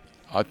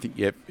 I think,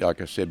 yeah,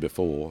 like I said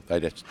before,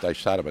 they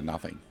started with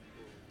nothing.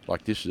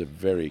 Like, this is a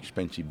very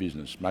expensive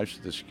business. Most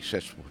of the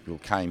successful people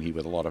came here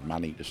with a lot of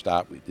money to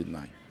start with, didn't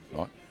they?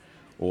 Right?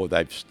 Or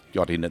they've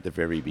got in at the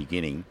very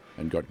beginning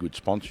and got good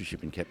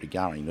sponsorship and kept it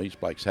going. These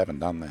blokes haven't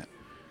done that.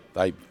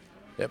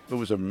 It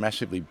was a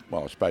massively,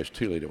 well, I suppose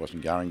 2 litre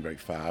wasn't going very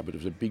far, but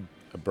it was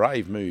a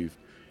brave move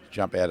to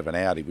jump out of an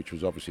Audi, which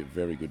was obviously a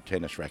very good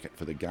tennis racket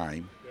for the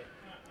game,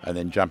 and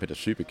then jump into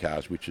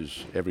supercars, which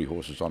is, every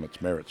horse is on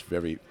its merits.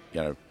 Very,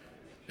 you know,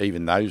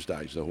 even those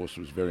days, the horse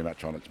was very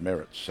much on its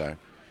merits. So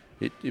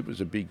it was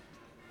a big,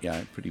 you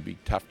know, pretty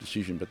big, tough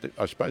decision. But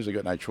I suppose they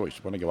got no choice. If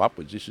you want to go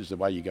upwards, this is the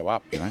way you go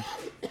up, you know.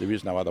 There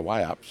is no other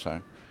way up.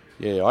 So,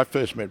 yeah, I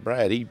first met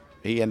Brad. He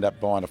ended up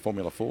buying a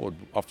Formula Ford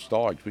off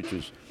Steigs, which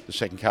was the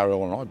second car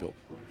Ellen and I built.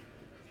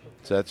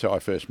 So that's how I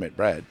first met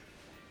Brad.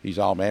 His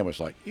old man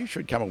was like, "You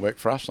should come and work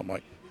for us." I'm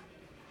like,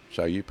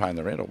 "So you paying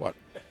the rent or what?"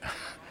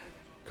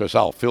 Because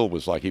old Phil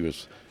was like, he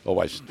was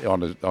always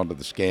onto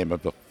the scam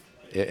of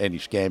any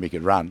scam he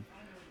could run.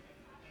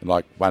 And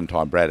like one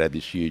time Brad had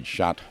this huge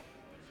shunt,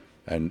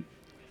 and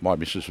my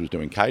missus was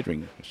doing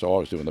catering, so I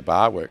was doing the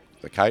bar work,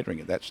 the catering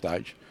at that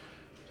stage.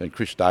 Then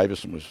Chris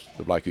Davison was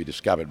the bloke who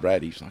discovered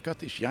Brad. He's like, "Got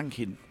this young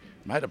kid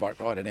motorbike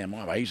rider down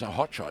my way. He's a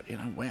hotshot, you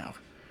know, wow."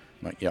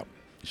 I'm like, "Yep,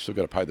 you still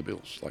got to pay the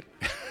bills." Like,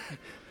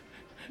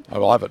 I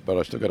love it, but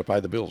I still got to pay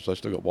the bills. I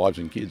still got wives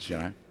and kids, you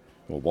know,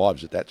 or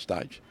wives at that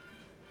stage.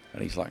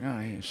 And he's like, "Oh,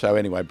 yeah." So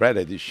anyway, Brad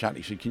had this shunt.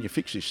 He said, "Can you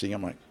fix this thing?"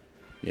 I'm like,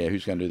 "Yeah,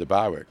 who's going to do the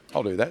bar work?"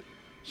 "I'll do that."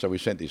 So we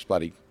sent this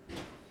bloody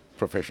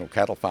professional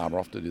cattle farmer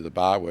off to do the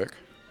bar work,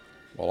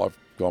 while I've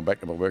gone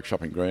back to my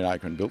workshop in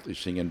Greenacre and built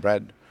this thing. And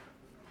Brad,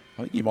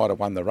 I think he might have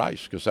won the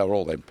race, because they were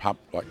all then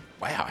pumped, like,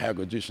 "Wow, how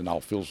good's this?" And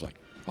old Phil's like,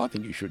 "I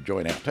think you should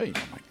join our team."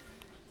 I'm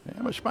like,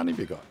 "How much money have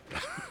you got?"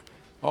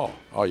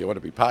 oh, you want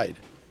to be paid.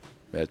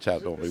 That's how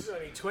it normally. This is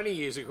only 20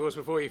 years, of course,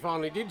 before you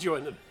finally did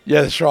join them.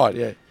 Yeah, that's right,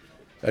 yeah.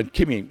 And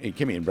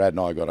Kimmy and Brad and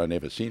I got on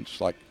ever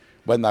since. Like,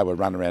 when they were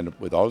running around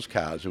with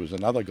Ozcars, there was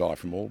another guy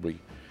from Albury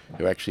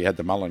who actually had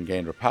the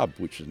Mullingandra pub,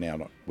 which is now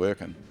not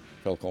working,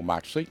 a fellow called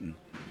Mark Seaton.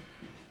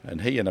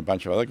 And he and a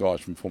bunch of other guys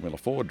from Formula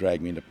Ford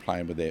dragged me into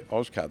playing with their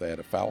Ozcar. They had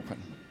a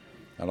Falcon.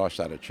 And I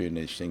started tuning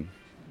this thing,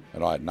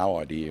 and I had no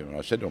idea. And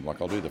I said to them,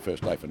 like, "I'll do the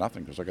first day for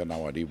nothing, because I got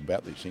no idea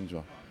about these things.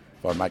 Well,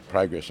 if I make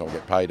progress, I'll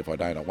get paid. If I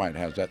don't, I won't.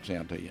 How's that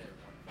sound to you?"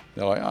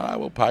 They're like, "Oh, no,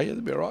 we'll pay you.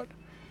 It'll be all right."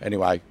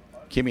 Anyway,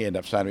 Kimmy ended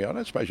up saying to me, "I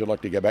don't suppose you'd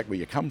like to go back where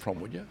you come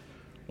from, would you?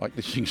 Like,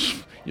 this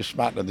thing's, you're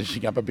smartening this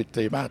thing up a bit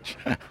too much."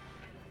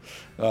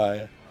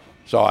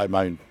 So I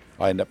went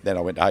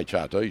to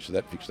HRT, so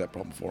that fixed that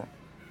problem for them.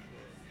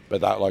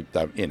 But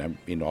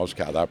in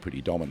Ozcar, they're a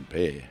pretty dominant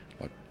pair.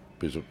 Like,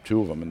 there's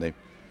 2 of them, and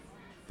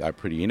they're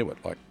pretty into it.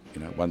 Like,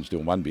 you know, one's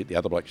doing one bit, the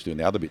other bloke's doing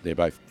the other bit. They're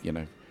both, you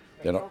know,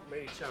 they're not.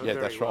 Yeah,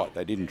 that's right.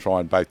 They didn't try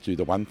and both do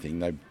the one thing.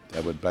 They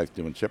were both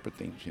doing separate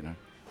things, you know.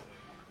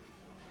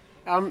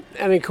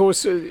 And of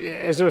course,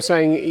 as I was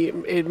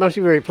saying, it must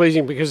be very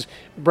pleasing, because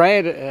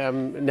Brad,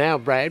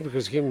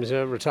 because Kim's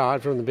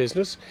retired from the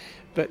business,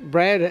 But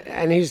Brad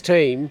and his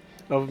team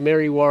of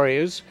Merry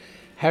Warriors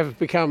have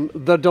become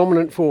the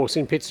dominant force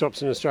in pit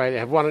stops in Australia,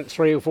 have won it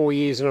 3 or 4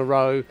 years in a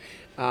row,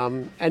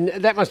 and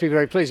that must be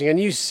very pleasing. And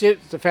you set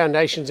the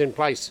foundations in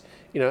place,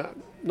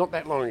 not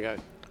that long ago.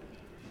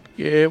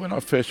 Yeah, when I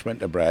first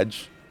went to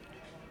Brad's,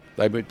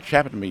 they were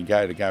chapping me go,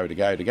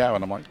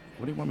 and I'm like,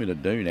 what do you want me to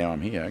do now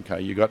I'm here?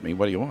 Okay, you got me,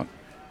 what do you want?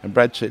 And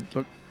Brad said,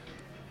 look,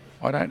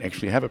 I don't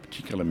actually have a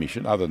particular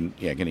mission other than,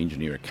 I can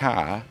engineer a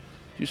car.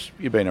 Just,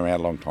 you've been around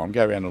a long time,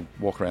 go around and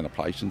walk around the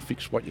place and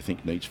fix what you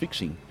think needs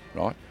fixing,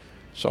 right?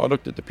 So I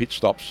looked at the pit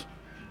stops,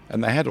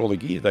 and they had all the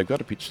gear. They've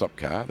got a pit stop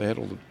car,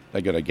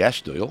 they got a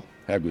gas deal,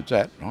 how good's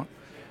that, right?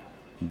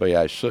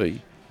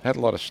 BOC, had a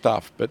lot of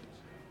stuff, but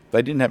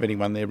they didn't have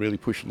anyone there really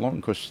pushing along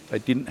because they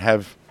didn't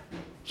have,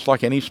 it's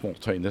like any small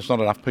team, there's not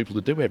enough people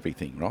to do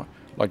everything, right?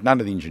 Like none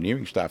of the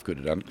engineering staff could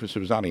have done it because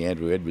there was only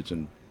Andrew Edwards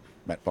and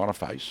Matt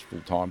Boniface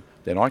full time.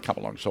 Then I come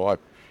along, so I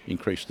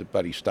increased the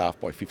buddy staff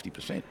by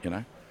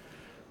 50%,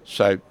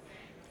 So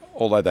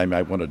although they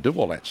may want to do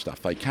all that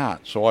stuff, they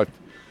can't. So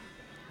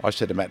I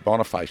said to Matt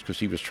Boniface, because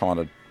he was trying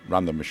to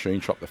run the machine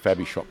shop, the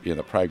Fabby shop,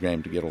 the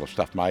program to get all the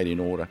stuff made in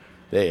order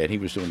there, and he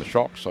was doing the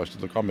shocks. So I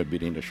said, look, I'm a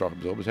bit into shock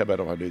absorbers. How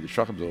about if I do the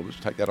shock absorbers?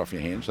 Take that off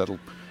your hands. That'll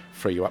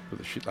free you up with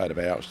a shitload of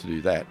hours to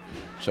do that.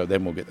 So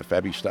then we'll get the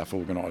Fabby stuff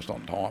organised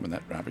on time and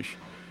that rubbish.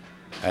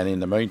 And in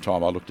the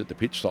meantime, I looked at the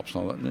pit stops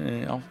and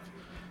I thought,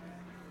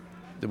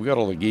 we got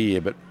all the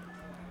gear, but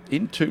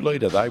in 2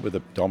 litre, they were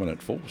the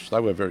dominant force. They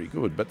were very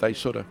good, but they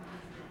sort of,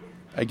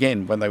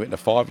 again, when they went to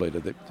 5 litre,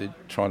 they're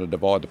trying to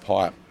divide the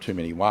pie up too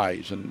many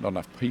ways and not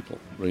enough people,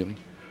 really.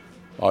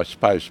 I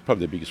suppose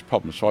probably the biggest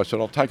problem. So I said,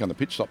 I'll take on the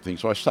pit stop thing.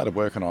 So I started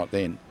working on it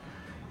then.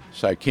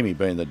 So Kimmy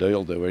being the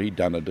deal doer, he'd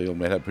done a deal and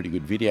we had a pretty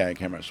good video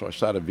camera. So I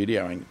started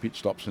videoing the pit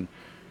stops and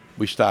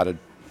we started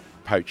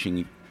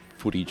poaching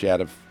footage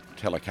out of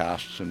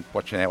telecasts and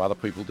watching how other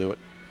people do it.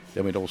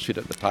 Then we'd all sit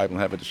at the table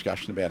and have a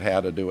discussion about how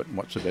to do it and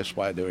what's the best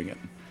way of doing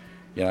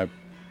it.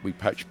 We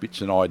poached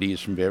bits and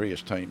ideas from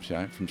various teams,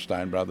 from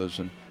Stone Brothers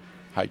and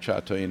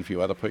HRT and a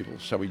few other people.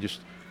 So we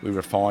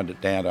refined it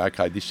down to,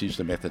 okay, this is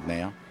the method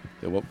now.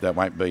 There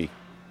won't be,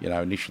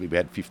 initially we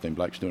had 15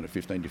 blokes doing it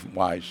 15 different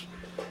ways,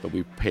 but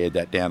we pared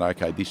that down,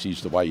 okay, this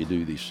is the way you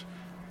do this.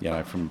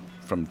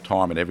 From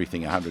time and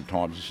everything 100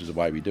 times, this is the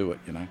way we do it,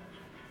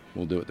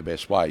 We'll do it the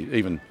best way.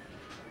 Even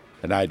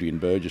and Adrian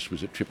Burgess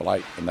was at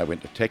 888 and they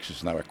went to Texas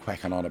and they were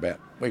quacking on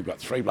about, we've got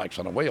 3 blokes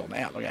on a wheel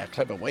now, look how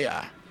clever we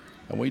are.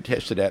 And we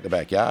tested out the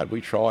backyard,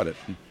 we tried it,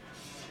 and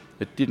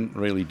it didn't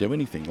really do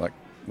anything. Like,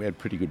 we had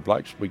pretty good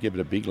blokes, we gave it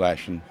a big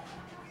lash, and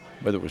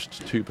whether it was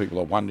 2 people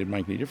or 1 didn't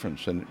make any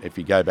difference. And if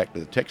you go back to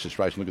the Texas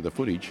race and look at the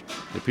footage,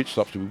 the pit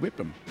stops, we whipped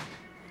them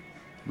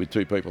with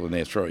 2 people in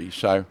their 3.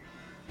 So,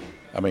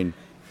 on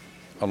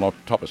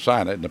top of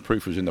saying it, and the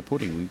proof was in the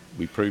pudding,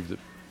 we proved that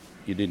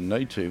you didn't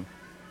need to.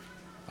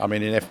 In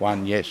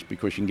F1, yes,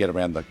 because you can get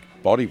around the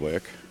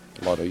bodywork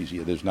a lot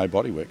easier. There's no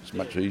bodywork. It's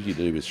much easier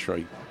to do with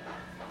 3.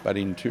 But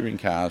in touring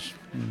cars,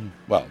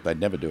 they'd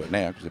never do it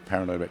now because they're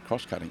paranoid about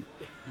cross-cutting.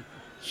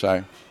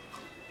 So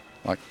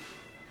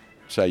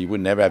you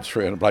wouldn't ever have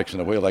 300 blokes on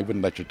the wheel. They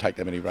wouldn't let you take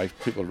that many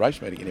people to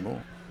race meeting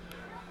anymore.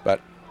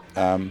 But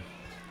in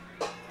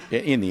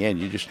the end,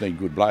 you just need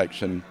good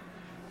blokes. And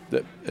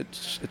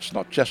it's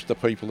not just the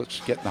people,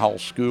 it's getting the whole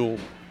school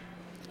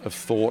of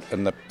thought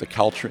and the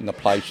culture in the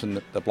place, and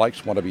the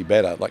blokes want to be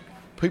better. Like,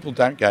 people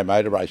don't go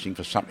motor racing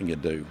for something to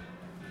do.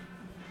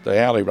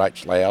 The hourly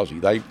rate's lousy.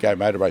 They go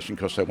motor racing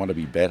because they want to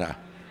be better.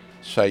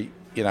 So,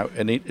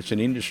 and it's an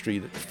industry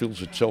that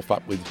fills itself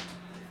up with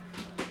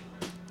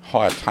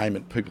high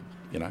attainment people.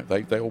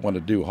 They all want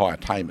to do high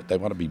attainment. They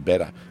want to be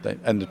better.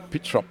 And the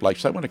pit stop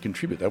blokes, they want to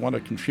contribute. They want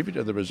to contribute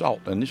to the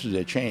result, and this is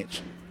their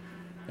chance.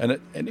 And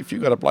if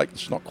you've got a bloke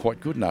that's not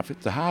quite good enough,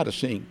 it's the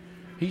hardest thing.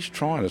 He's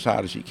trying as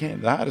hard as he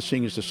can. The hardest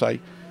thing is to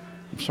say,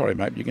 I'm sorry,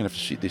 mate, you're going to have to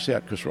sit this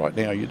out because right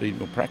now you need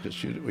more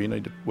practice. You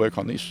need to work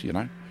on this,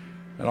 And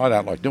I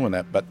don't like doing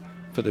that, but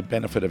for the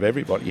benefit of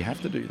everybody, you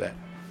have to do that.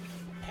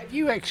 Have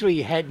you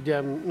actually had,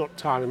 not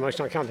Tyler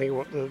Motion, I can't think of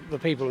what the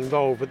people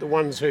involved, but the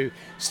ones who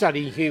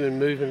study human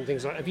movement and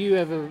things like that, have you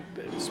ever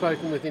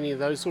spoken with any of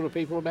those sort of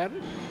people about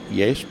it?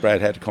 Yes,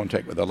 Brad had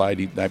contact with a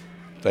lady,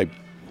 they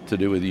to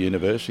do with the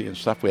university and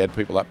stuff. We had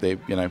people up there,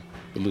 with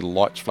little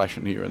lights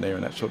flashing here and there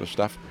and that sort of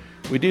stuff.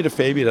 We did a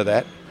fair bit of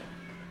that.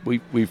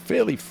 We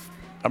fairly,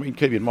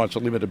 keep in mind it's a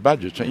limited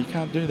budget, so you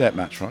can't do that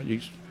much, right?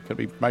 You've got to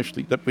be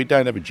mostly, we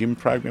don't have a gym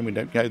program, we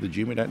don't go to the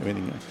gym, we don't do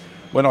anything else.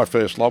 When I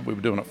first lobbed, we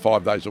were doing it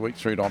 5 days a week,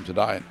 3 times a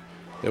day, and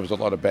there was a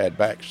lot of bad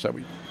backs. So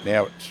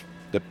now it's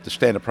the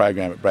standard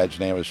program at Brad's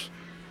now is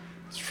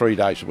 3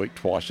 days a week,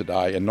 twice a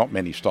day, and not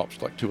many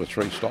stops, like 2 or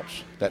 3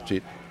 stops. That's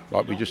it.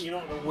 Like you're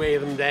not going to wear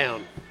them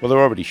down. Well, they're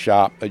already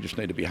sharp. They just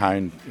need to be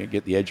honed and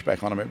get the edge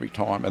back on them every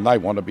time, and they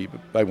want to do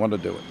it. They want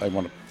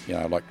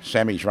to, like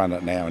Sammy's running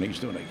it now, and he's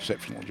doing an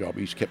exceptional job.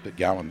 He's kept it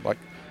going. Like,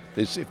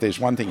 if there's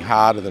one thing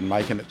harder than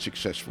making it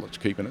successful, it's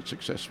keeping it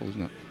successful,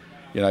 isn't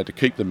it? To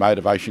keep the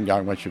motivation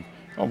going once you've,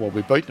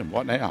 we've beaten them.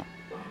 What now?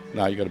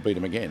 No, you've got to beat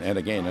them again and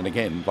again and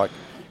again. Like,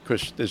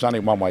 because there's only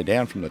one way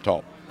down from the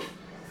top.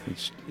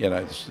 It's,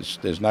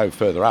 there's no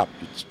further up,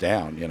 it's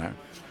down,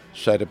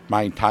 So to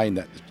maintain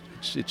that,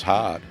 it's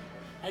hard.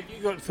 Have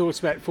you got thoughts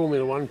about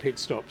Formula One pit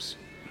stops?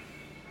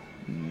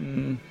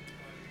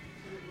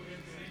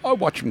 I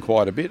watch them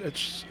quite a bit.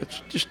 It's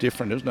just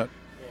different, isn't it?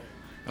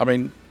 I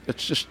mean,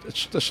 it's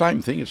the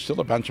same thing. It's still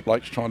a bunch of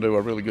blokes trying to do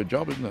a really good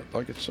job, isn't it?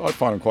 I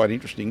find them quite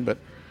interesting, but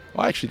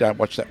I actually don't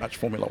watch that much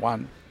Formula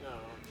One.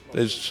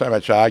 There's so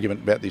much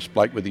argument about this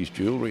bloke with his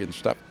jewellery and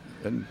stuff,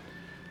 and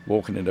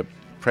walking into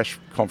press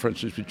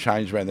conferences with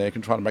chains around their neck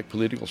and trying to make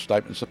political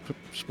statements.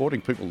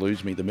 Sporting people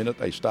lose me the minute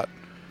they start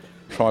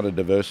trying to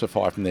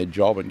diversify from their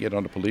job and get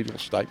onto political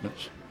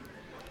statements.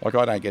 Like,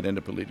 I don't get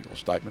into political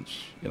statements.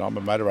 I'm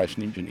a motor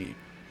racing engineer,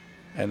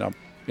 and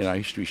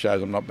history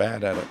shows I'm not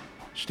bad at it.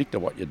 Stick to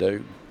what you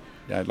do.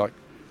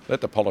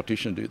 Let the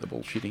politician do the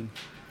bullshitting.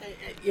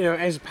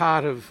 As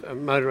part of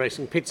motor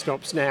racing, pit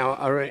stops now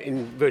are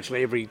in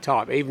virtually every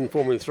type, even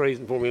Formula 3s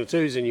and Formula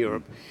 2s in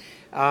Europe.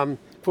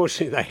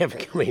 Fortunately, they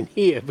haven't come in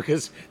here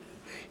because,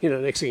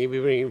 next thing you'll be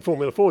bringing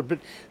Formula Ford. But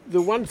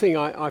the one thing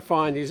I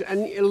find is,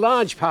 and a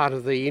large part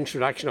of the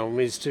introduction of them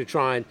is to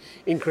try and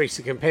increase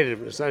the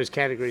competitiveness, those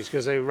categories,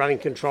 because they're running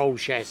controlled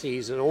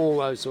chassis and all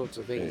those sorts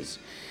of things.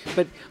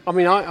 But,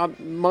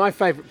 my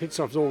favourite pit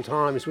stops of all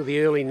time is with the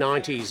early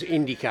 90s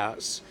Indy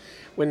cars.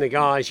 When the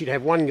guys, you'd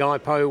have one guy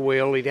pole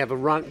wheel, he'd have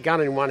a gun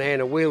in one hand,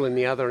 a wheel in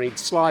the other, and he'd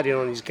slide in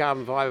on his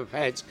carbon fibre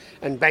pads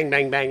and bang,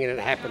 bang, bang, and it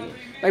happened.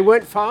 They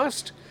weren't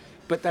fast,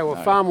 but they were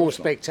far more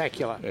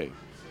spectacular.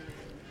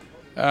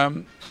 Yeah.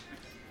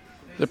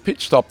 The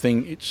pit stop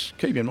thing,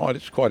 keep in mind,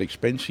 it's quite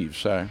expensive.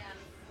 So,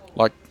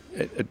 like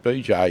at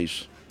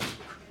BJ's,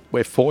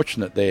 we're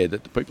fortunate there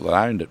that the people that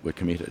owned it were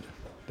committed.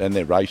 And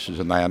they're racers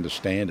and they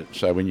understand it.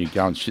 So when you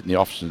go and sit in the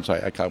office and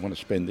say, okay, I want to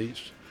spend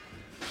this,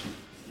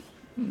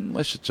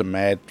 unless it's a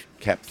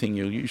madcap thing,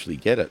 you'll usually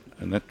get it.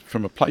 And that,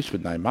 from a place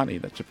with no money,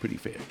 that's a pretty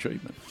fair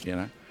achievement,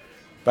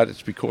 But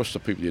it's because the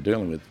people you're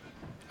dealing with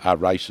are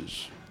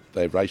racers.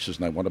 They're racers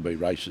and they want to be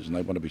racers and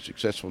they want to be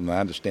successful and they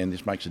understand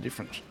this makes a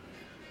difference.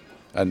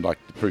 And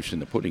like the proof's in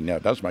the pudding now,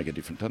 it does make a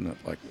difference, doesn't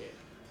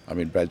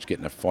it? Brad's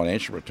getting a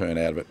financial return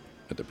out of it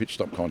at the pit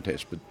stop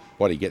contest, but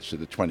what he gets to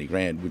the 20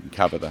 grand wouldn't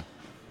cover the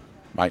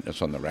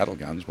maintenance on the rattle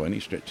guns by any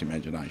stretch of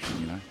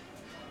imagination,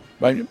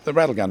 The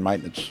rattle gun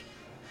maintenance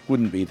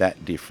wouldn't be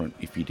that different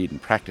if you didn't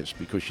practice,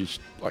 because you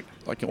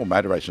like all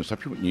motor racing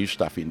stuff, you put new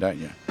stuff in, don't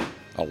you?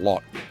 A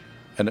lot.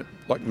 And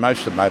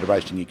most of motor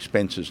racing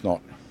expense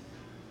not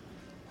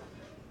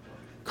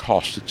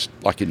cost, it's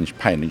like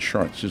paying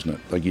insurance, isn't it?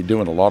 Like, you're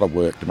doing a lot of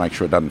work to make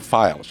sure it doesn't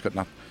fail.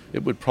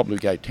 It would probably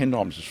go 10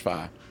 times as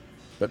far,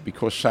 but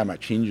because so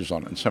much hinges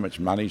on it and so much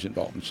money's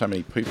involved and so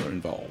many people are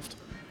involved,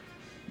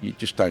 you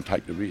just don't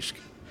take the risk.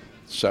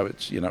 So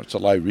it's a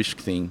low risk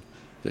thing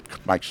that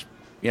makes,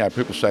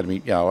 people say to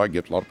me, I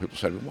get a lot of people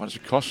say to me, why does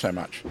it cost so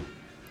much? I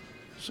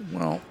said,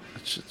 well,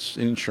 it's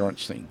an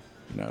insurance thing,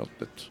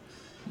 that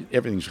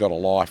everything's got a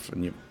life,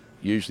 and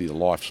usually the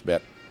life's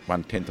about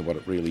 1/10 of what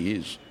it really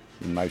is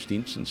in most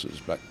instances,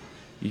 but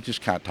you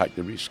just can't take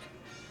the risk,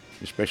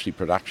 especially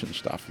production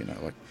stuff,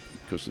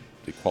 because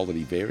the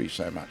quality varies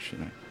so much,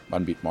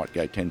 One bit might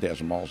go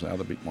 10,000 miles,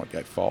 another bit might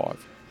go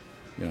 5,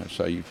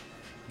 so you've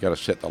got to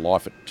set the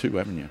life at 2,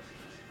 haven't you?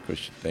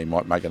 Because they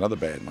might make another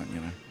bad one,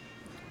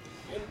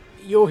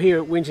 You're here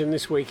at Winton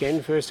this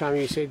weekend, first time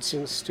you said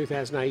since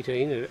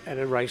 2018 at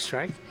a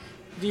racetrack.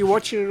 Do you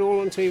watch it at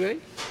all on TV?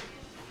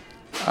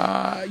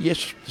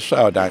 Yes, to say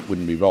I don't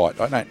wouldn't be right.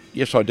 I don't.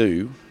 Yes, I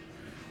do,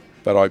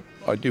 but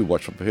I do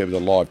watch it with the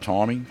live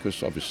timing,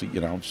 because obviously,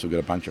 I've still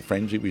got a bunch of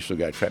friends here. We still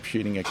go trap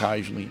shooting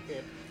occasionally.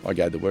 Yeah. I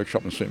go to the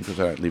workshop and see them because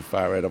I don't live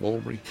far out of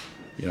Albury.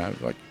 You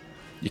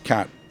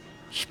can't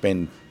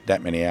spend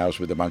that many hours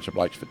with a bunch of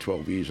blokes for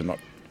 12 years and not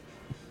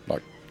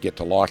get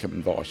to like them,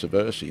 and vice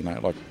versa.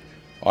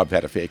 I've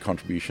had a fair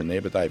contribution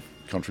there, but they've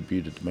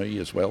contributed to me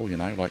as well.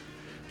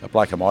 A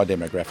bloke of my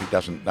demographic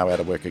doesn't know how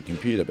to work a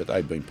computer, but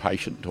they've been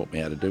patient and taught me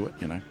how to do it.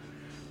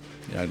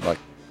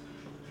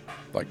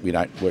 We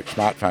don't work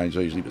smartphones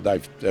easily, but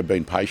they've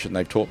been patient.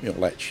 They've taught me all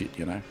that shit.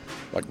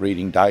 Like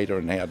reading data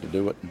and how to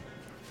do it, and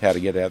how to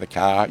get out of the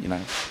car.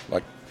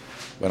 Like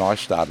when I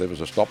started, there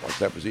was a stopwatch.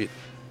 That was it.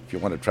 If you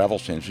wanted travel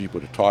sensors, you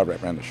put a tyre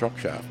wrap around the shock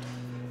shaft.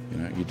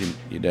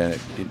 There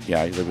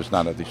was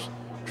none of this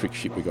trick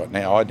shit we got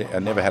now. I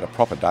never had a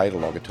proper data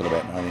logger till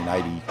about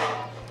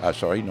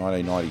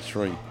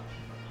 1993.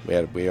 We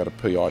had a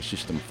PI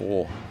System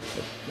 4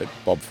 at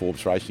Bob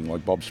Forbes Racing.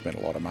 Like, Bob spent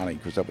a lot of money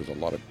because that was a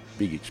lot of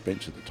big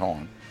expense at the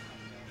time.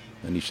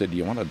 And he said, do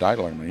you want a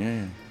data logger?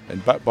 Yeah.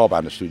 And Bob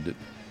understood that,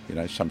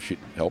 some shit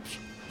helps.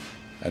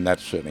 And that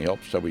certainly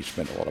helped. So we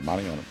spent a lot of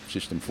money on it,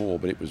 System 4,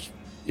 but it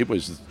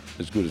was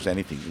as good as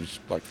anything. It was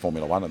like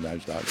Formula 1 in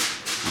those days,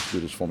 as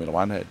good as Formula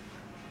 1 had.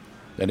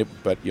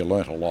 But you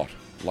learnt a lot.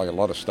 Like a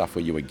lot of stuff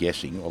where you were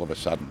guessing, all of a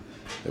sudden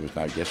there was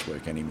no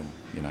guesswork anymore,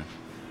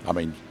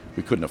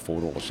 we couldn't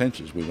afford all the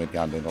sensors. We went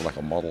down to like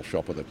a model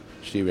shop or the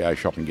stereo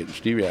shop and getting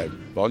stereo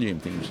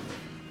volume things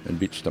and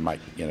bits to make,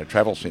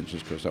 travel sensors,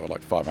 because they were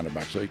like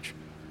 $500 each,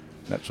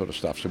 that sort of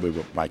stuff. So we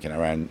were making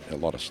our own a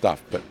lot of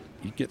stuff. But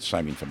you get the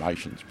same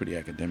information. It's pretty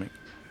academic.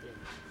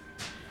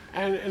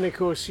 And of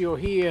course, you're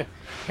here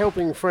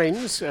helping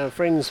friends,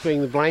 friends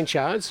being the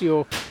Blanchards.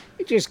 You're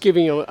just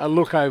giving a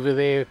look over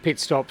their pit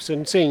stops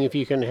and seeing if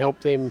you can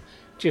help them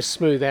just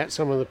smooth out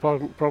some of the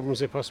problems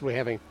they're possibly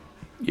having.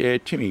 Yeah,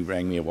 Timmy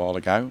rang me a while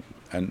ago,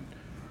 and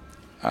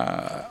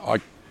I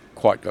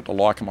quite got to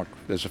like them.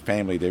 There's a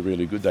family, they're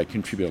really good. They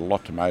contribute a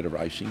lot to motor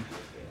racing.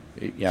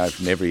 You know,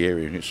 from every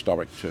area,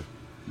 historic to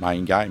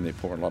main game, they're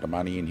pouring a lot of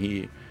money in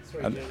here.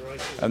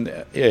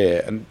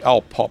 And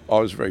old Pop, I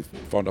was very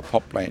fond of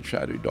Pop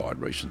Blanchard, who died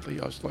recently.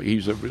 I was like,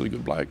 he's a really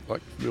good bloke,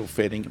 like real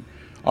fetting.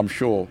 I'm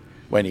sure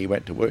when he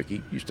went to work,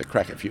 he used to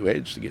crack a few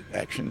heads to get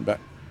action, but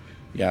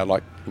you know,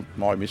 like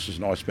my missus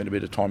and I spent a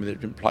bit of time in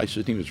different places,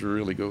 and he was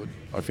really good.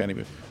 I found him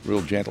a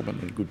real gentleman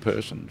and a good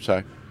person.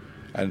 So,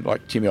 and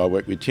like Timmy, I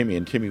worked with Timmy,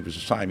 and Timmy was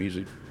the same.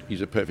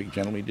 He's a perfect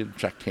gentleman. He didn't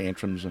chuck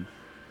tantrums, and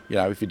you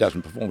know, if he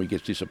doesn't perform, he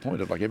gets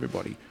disappointed like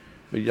everybody.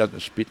 But he doesn't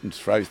spit and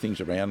throw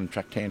things around and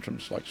chuck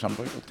tantrums like some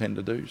people tend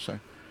to do. So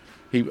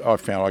I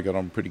found I got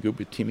on pretty good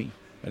with Timmy,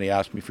 and he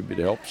asked me for a bit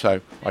of help. So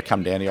I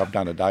come down here. I've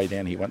done a day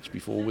down here once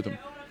before with him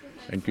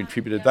and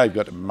contributed. They've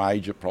got a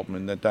major problem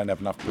in they don't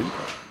have enough people.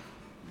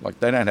 Like,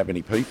 they don't have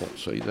any people,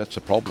 see, that's the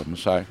problem.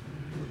 So,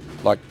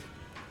 like,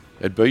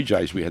 at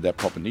BJ's we had that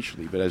problem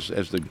initially, but as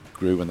they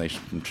grew and they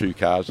from 2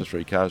 cars to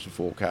 3 cars to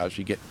 4 cars,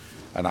 you get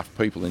enough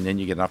people, and then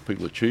you get enough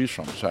people to choose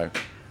from. So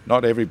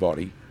not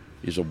everybody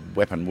is a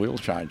weapon wheel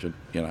changer,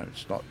 you know,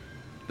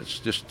 it's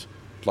just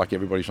like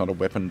everybody's not a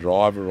weapon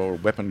driver or a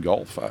weapon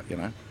golfer, you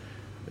know.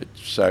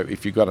 So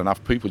if you've got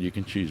enough people, you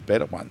can choose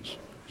better ones.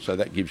 So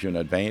that gives you an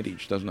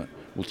advantage, doesn't it?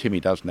 Well, Timmy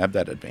doesn't have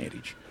that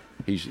advantage.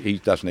 He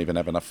doesn't even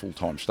have enough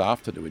full-time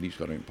staff to do it. He's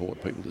got to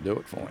import people to do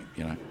it for him,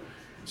 you know.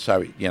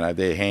 So, you know,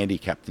 they're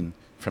handicapped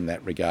from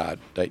that regard.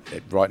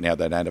 Right now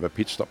they don't have a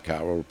pit stop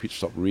car or a pit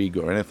stop rig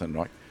or anything,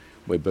 like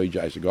where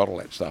BJ's have got all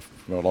that stuff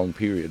for a long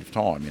period of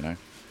time, you know.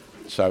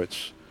 So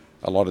it's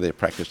a lot of their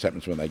practice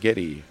happens when they get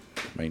here.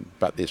 I mean,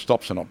 but their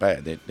stops are not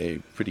bad. They're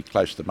pretty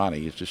close to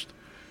money. It's just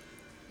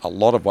a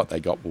lot of what they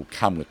got will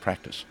come with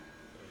practice.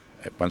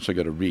 Once they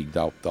got a rig,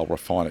 they'll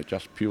refine it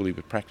just purely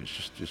with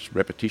practice, just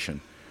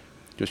repetition.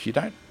 Just you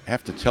don't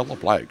have to tell the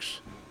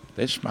blokes.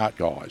 They're smart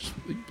guys.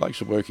 The blokes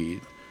that work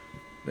here,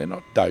 they're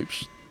not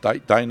dopes.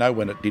 They know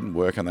when it didn't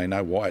work, and they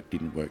know why it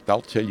didn't work.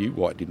 They'll tell you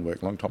why it didn't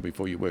work a long time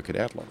before you work it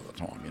out a lot of the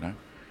time, you know.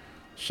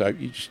 So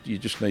you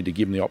just need to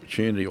give them the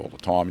opportunity all the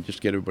time and just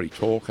get everybody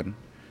talking.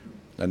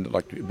 And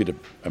like a bit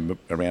of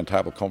a round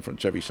table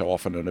conference every so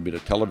often, and a bit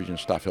of television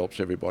stuff helps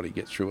everybody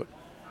get through it.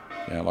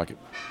 You know, like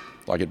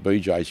at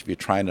BJ's, if you're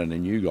training a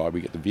new guy,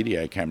 we get the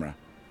video camera.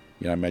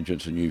 You know, imagine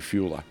it's a new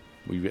fueler.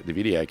 We get the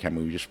video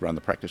camera, we just run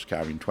the practice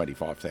car in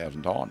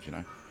 25,000 times, you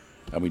know.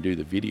 And we do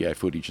the video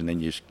footage, and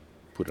then you just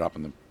put it up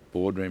in the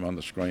boardroom on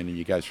the screen, and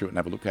you go through it and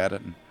have a look at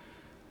it. And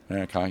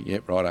okay, yeah,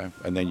 righto.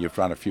 And then you've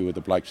run a few of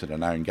the blokes that are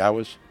known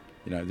goers.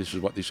 You know, this is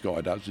what this guy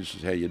does, this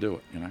is how you do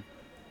it, you know.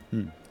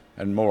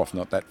 And more often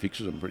than not, that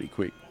fixes them pretty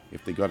quick.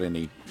 If they got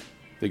any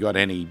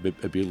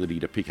ability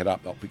to pick it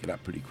up, they'll pick it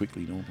up pretty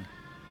quickly normally.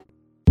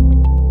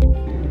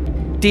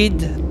 Did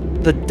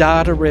the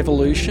data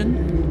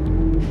revolution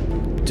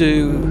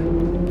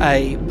do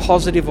a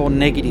positive or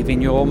negative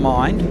in your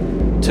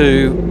mind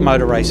to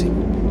motor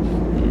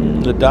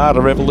racing? The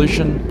data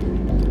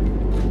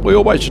revolution, we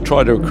always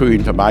try to accrue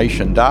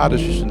information.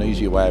 Data's just an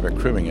easier way of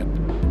accruing it.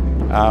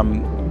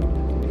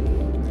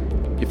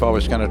 If I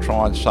was going to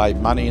try and save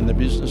money in the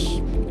business,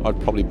 I'd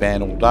probably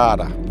ban all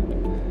data.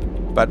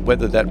 But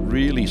whether that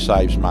really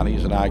saves money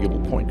is an arguable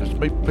point, because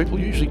people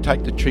usually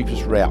take the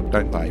cheapest route,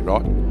 don't they,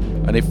 right?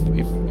 And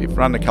if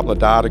run a couple of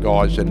data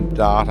guys and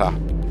data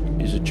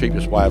is the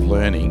cheapest way of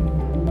learning,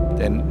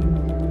 then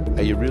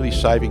are you really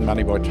saving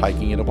money by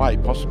taking it away?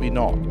 Possibly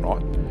not,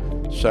 right?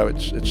 So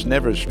it's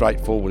never as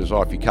straightforward as,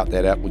 if you cut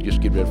that out, we'll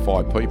just get rid of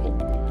 5 people.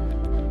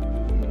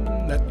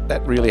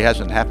 That really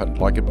hasn't happened.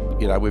 Like,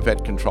 you know, we've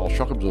had controlled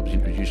shock absorbers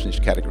introduced in this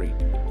category.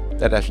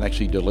 That hasn't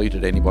actually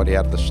deleted anybody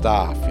out of the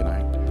staff, you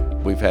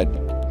know. We've had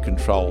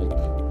controlled,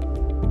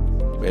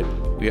 we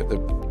had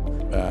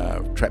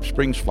the trap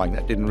springs flung.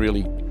 That didn't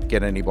really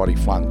get anybody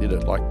flung, did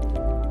it? Like,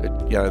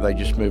 you know, they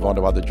just move on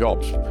to other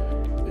jobs.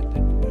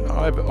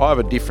 I have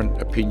a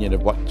different opinion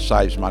of what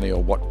saves money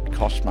or what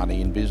costs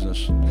money in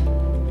business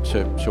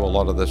to a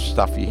lot of the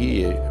stuff you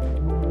hear.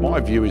 My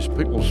view is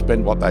people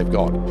spend what they've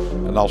got,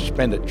 and they'll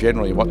spend it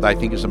generally what they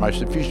think is the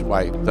most efficient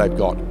way they've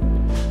got.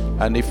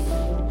 And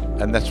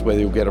that's where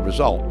they'll get a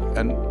result.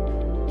 And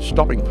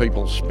stopping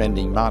people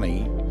spending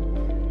money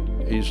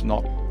is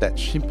not that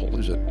simple,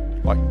 is it?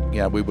 Like, you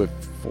know, we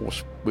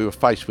were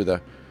faced with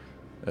a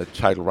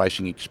total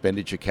racing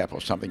expenditure cap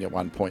or something at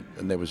one point,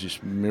 and there was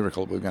this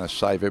miracle we were going to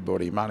save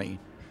everybody money.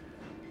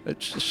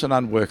 It's just an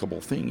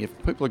unworkable thing. If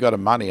people have got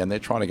money and they're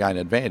trying to gain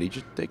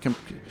advantage,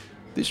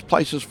 this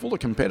place is full of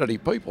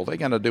competitive people. They're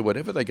going to do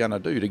whatever they're going to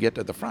do to get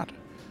to the front.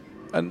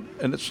 And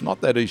it's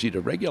not that easy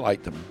to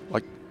regulate them.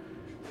 Like,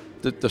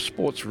 the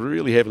sport's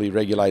really heavily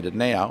regulated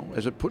now.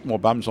 Has it put more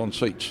bums on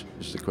seats,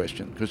 is the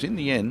question. Because in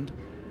the end,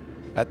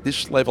 at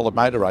this level of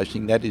motor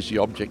racing, that is the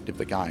object of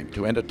the game,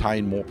 to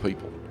entertain more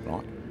people,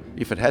 right?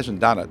 If it hasn't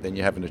done it, then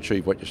you haven't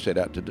achieved what you set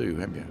out to do,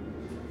 have you?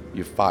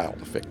 You've failed,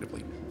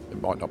 effectively.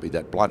 It might not be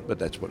that blunt, but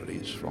that's what it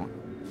is, right?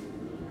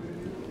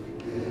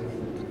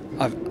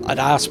 I'd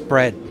asked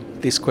Brad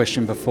this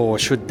question before.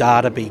 Should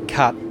data be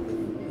cut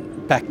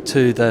back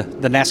to the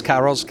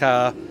NASCAR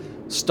Auscar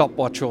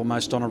stopwatch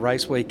almost on a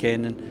race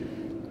weekend?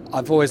 And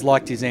I've always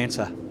liked his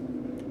answer.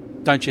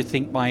 Don't you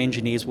think my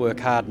engineers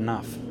work hard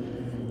enough?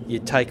 You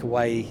take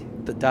away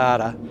the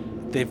data,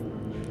 they've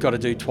got to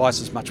do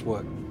twice as much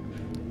work.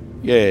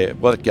 Yeah,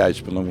 well, it goes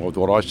along with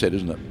what I said,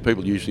 isn't it?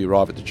 People usually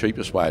arrive at the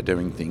cheapest way of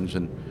doing things,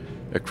 and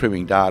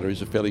accruing data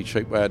is a fairly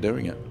cheap way of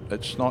doing it.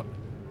 It's not...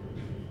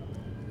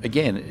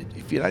 Again,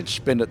 if you don't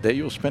spend it there,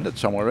 you'll spend it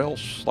somewhere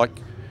else. Like,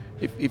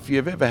 if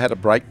you've ever had a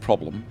brake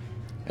problem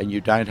and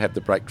you don't have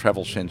the brake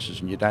travel sensors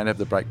and you don't have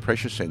the brake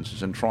pressure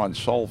sensors and try and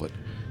solve it,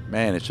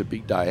 man, it's a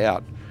big day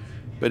out.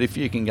 But if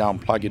you can go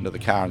and plug into the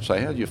car and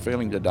say, how are you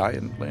feeling today?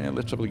 And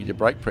let's have a look at your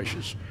brake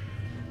pressures.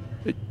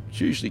 It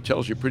usually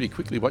tells you pretty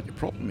quickly what your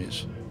problem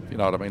is. You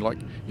know what I mean? Like,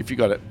 if you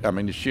got it, I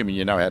mean, assuming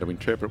you know how to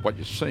interpret what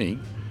you're seeing,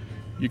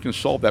 you can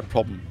solve that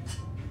problem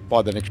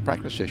by the next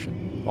practice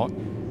session,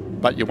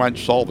 right? But you won't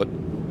solve it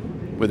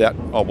without,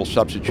 oh, we'll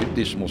substitute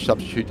this and we'll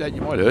substitute that.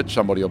 You might hurt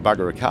somebody or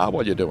bugger a car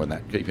while you're doing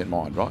that, keep in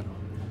mind, right?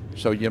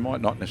 So you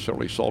might not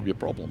necessarily solve your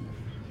problem.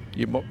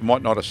 You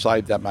might not have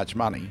saved that much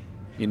money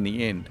in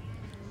the end.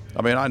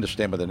 I mean, I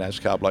understand where the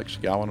NASCAR blokes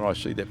are going, and I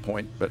see their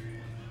point, but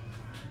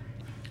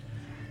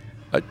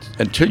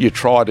until you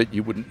tried it,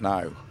 you wouldn't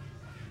know,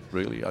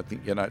 really. I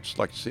think, it's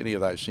like any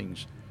of those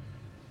things.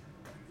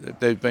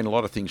 There's been a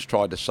lot of things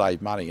tried to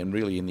save money, and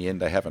really in the end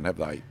they haven't, have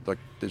they? Like,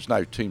 there's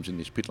no teams in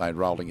this pit lane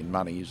rolling in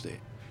money, is there?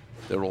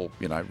 They're all,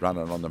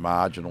 running on the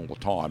margin all the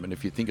time. And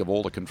if you think of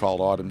all the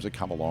controlled items that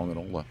come along and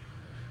all the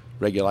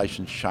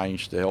regulations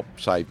changed to help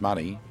save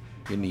money,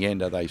 in the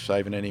end, are they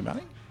saving any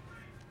money?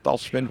 They'll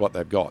spend what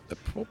they've got.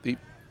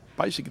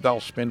 Basically,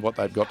 they'll spend what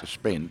they've got to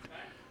spend.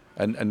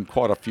 And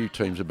quite a few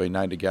teams have been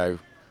known to go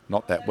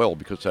not that well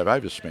because they've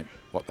overspent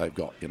what they've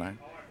got,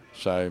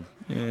 So,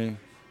 yeah,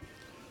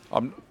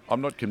 I'm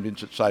not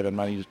convinced that saving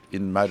money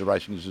in motor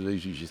racing is as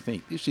easy as you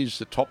think. This is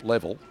the top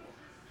level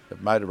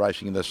of motor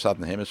racing in the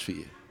Southern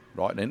Hemisphere,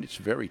 right? And it's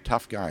a very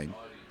tough game.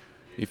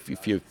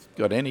 If you've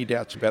got any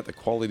doubts about the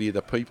quality of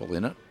the people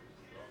in it,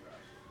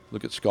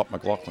 look at Scott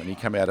McLaughlin. He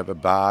came out of a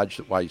barge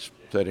that weighs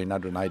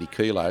 1,380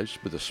 kilos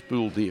with a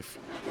spool diff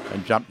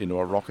and jumped into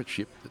a rocket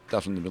ship that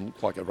doesn't even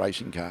look like a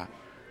racing car,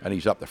 and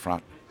he's up the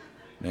front.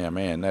 Now,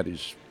 man,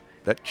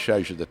 that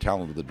shows you the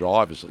talent of the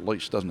drivers at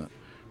least, doesn't it?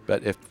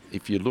 But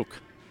if you look,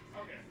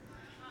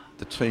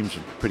 the teams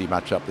are pretty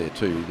much up there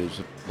too. There's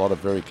a lot of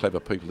very clever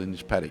people in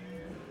this paddock.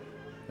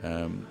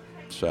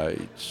 So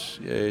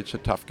it's a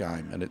tough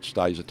game, and it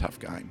stays a tough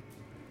game.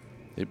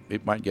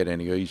 It won't get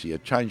any easier.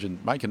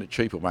 Making it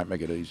cheaper won't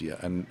make it easier.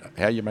 And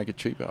how you make it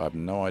cheaper, I have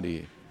no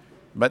idea.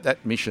 But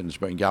that mission's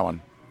been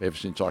going ever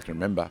since I can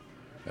remember,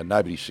 and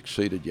nobody's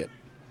succeeded yet.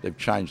 They've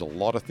changed a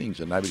lot of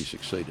things, and nobody's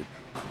succeeded.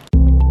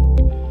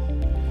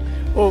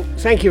 Well,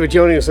 thank you for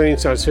joining us on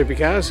Inside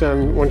Supercars. I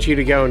want you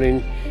to go and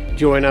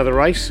enjoy another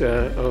race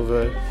of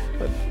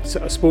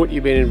a sport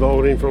you've been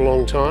involved in for a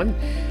long time.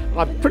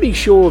 I'm pretty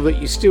sure that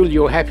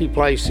your happy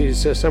place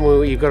is somewhere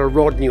where you've got a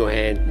rod in your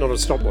hand, not a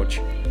stopwatch.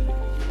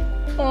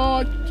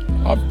 Oh,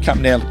 I've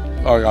come now.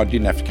 I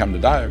didn't have to come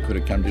today. I could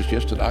have come just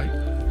yesterday.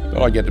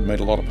 But I get to meet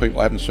a lot of people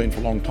I haven't seen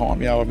for a long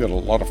time. I've got a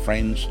lot of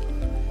friends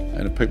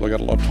and the people I've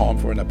got a lot of time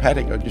for in the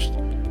paddock.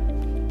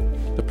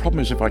 The problem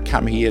is if I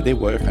come here, they're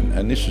working,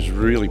 and this is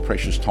really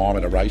precious time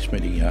at a race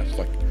meeting. It's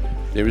like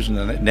there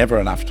isn't never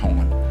enough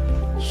time.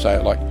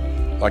 So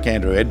like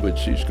Andrew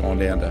Edwards, who's gone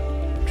down to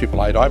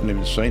 888, I haven't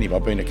even seen him.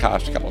 I've been to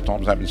Cast a couple of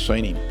times, I haven't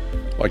seen him.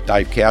 Like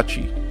Dave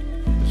Couchy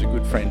is a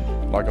good friend.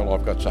 Like all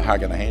I've got's a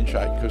hug and a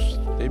handshake because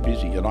they're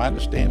busy, and I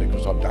understand it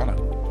because I've done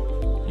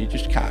it. You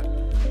just can't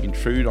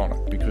intrude on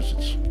it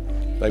because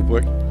they've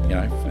worked,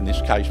 in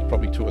this case,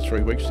 probably 2 or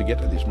 3 weeks to get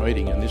to this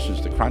meeting, and this is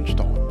the crunch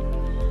time.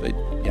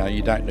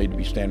 You don't need to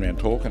be standing around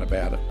talking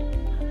about it.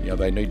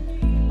 They need,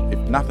 if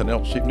nothing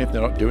else, even if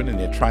they're not doing it in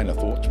their train of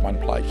thought's one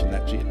place and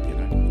that's it,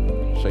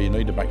 So you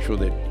need to make sure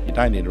that you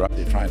don't interrupt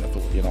their train of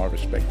thought. I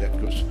respect that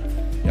because,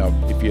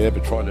 if you ever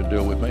tried to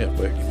deal with me at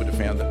work, you would have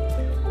found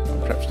that I'm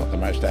perhaps not the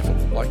most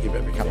affable bloke you've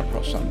ever come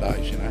across some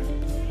days,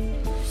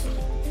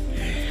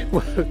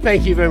 Well,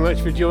 thank you very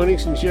much for joining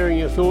us and sharing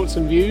your thoughts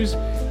and views,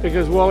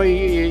 because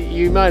Wally,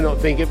 you may not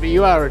think it, but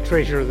you are a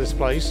treasure of this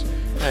place,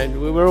 and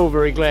we're all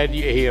very glad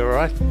you're here, all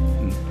right?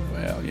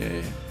 Well,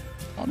 yeah.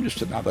 I'm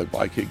just another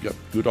bloke who got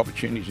good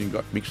opportunities and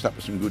got mixed up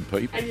with some good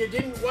people. And you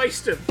didn't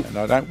waste them. And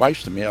I don't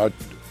waste them, I've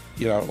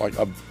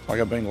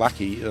been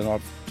lucky and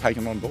I've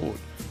taken on board.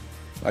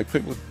 Like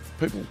people,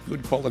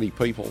 good quality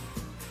people,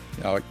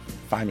 like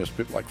famous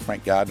people like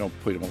Frank Gardner or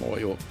Peter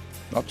Malloy, or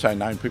not so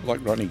known people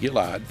like Ronnie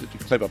Gillard, that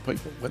are clever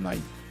people. When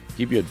they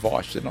give you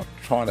advice, they're not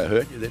trying to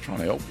hurt you, they're trying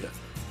to help you.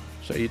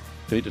 So you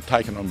need to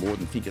take it on board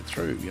and think it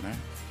through,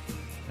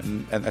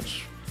 And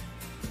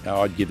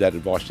I'd give that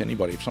advice to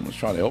anybody. If someone's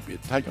trying to help you,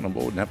 take it on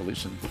board and have a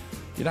listen.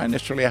 You don't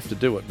necessarily have to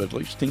do it, but at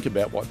least think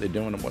about what they're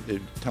doing and what they're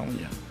telling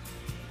you.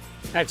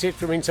 That's it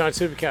from Inside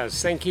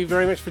Supercars. Thank you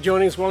very much for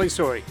joining us, Wally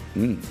Story.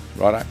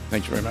 Righto.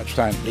 Thanks very much,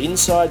 Tony.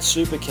 Inside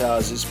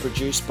Supercars is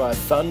produced by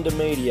Thunder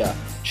Media.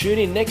 Tune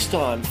in next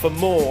time for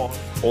more,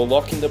 or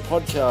lock in the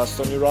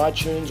podcast on your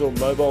iTunes or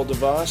mobile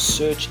device.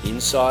 Search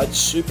Inside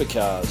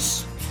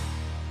Supercars.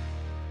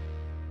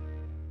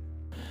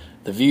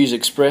 The views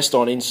expressed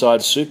on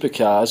Inside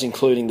Supercars,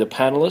 including the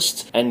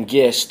panellists and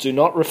guests, do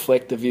not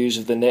reflect the views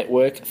of the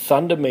network,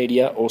 Thunder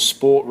Media or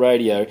Sport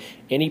Radio.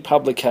 Any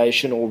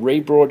publication or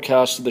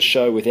rebroadcast of the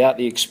show without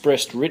the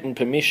expressed written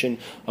permission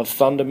of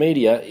Thunder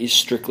Media is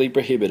strictly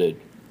prohibited.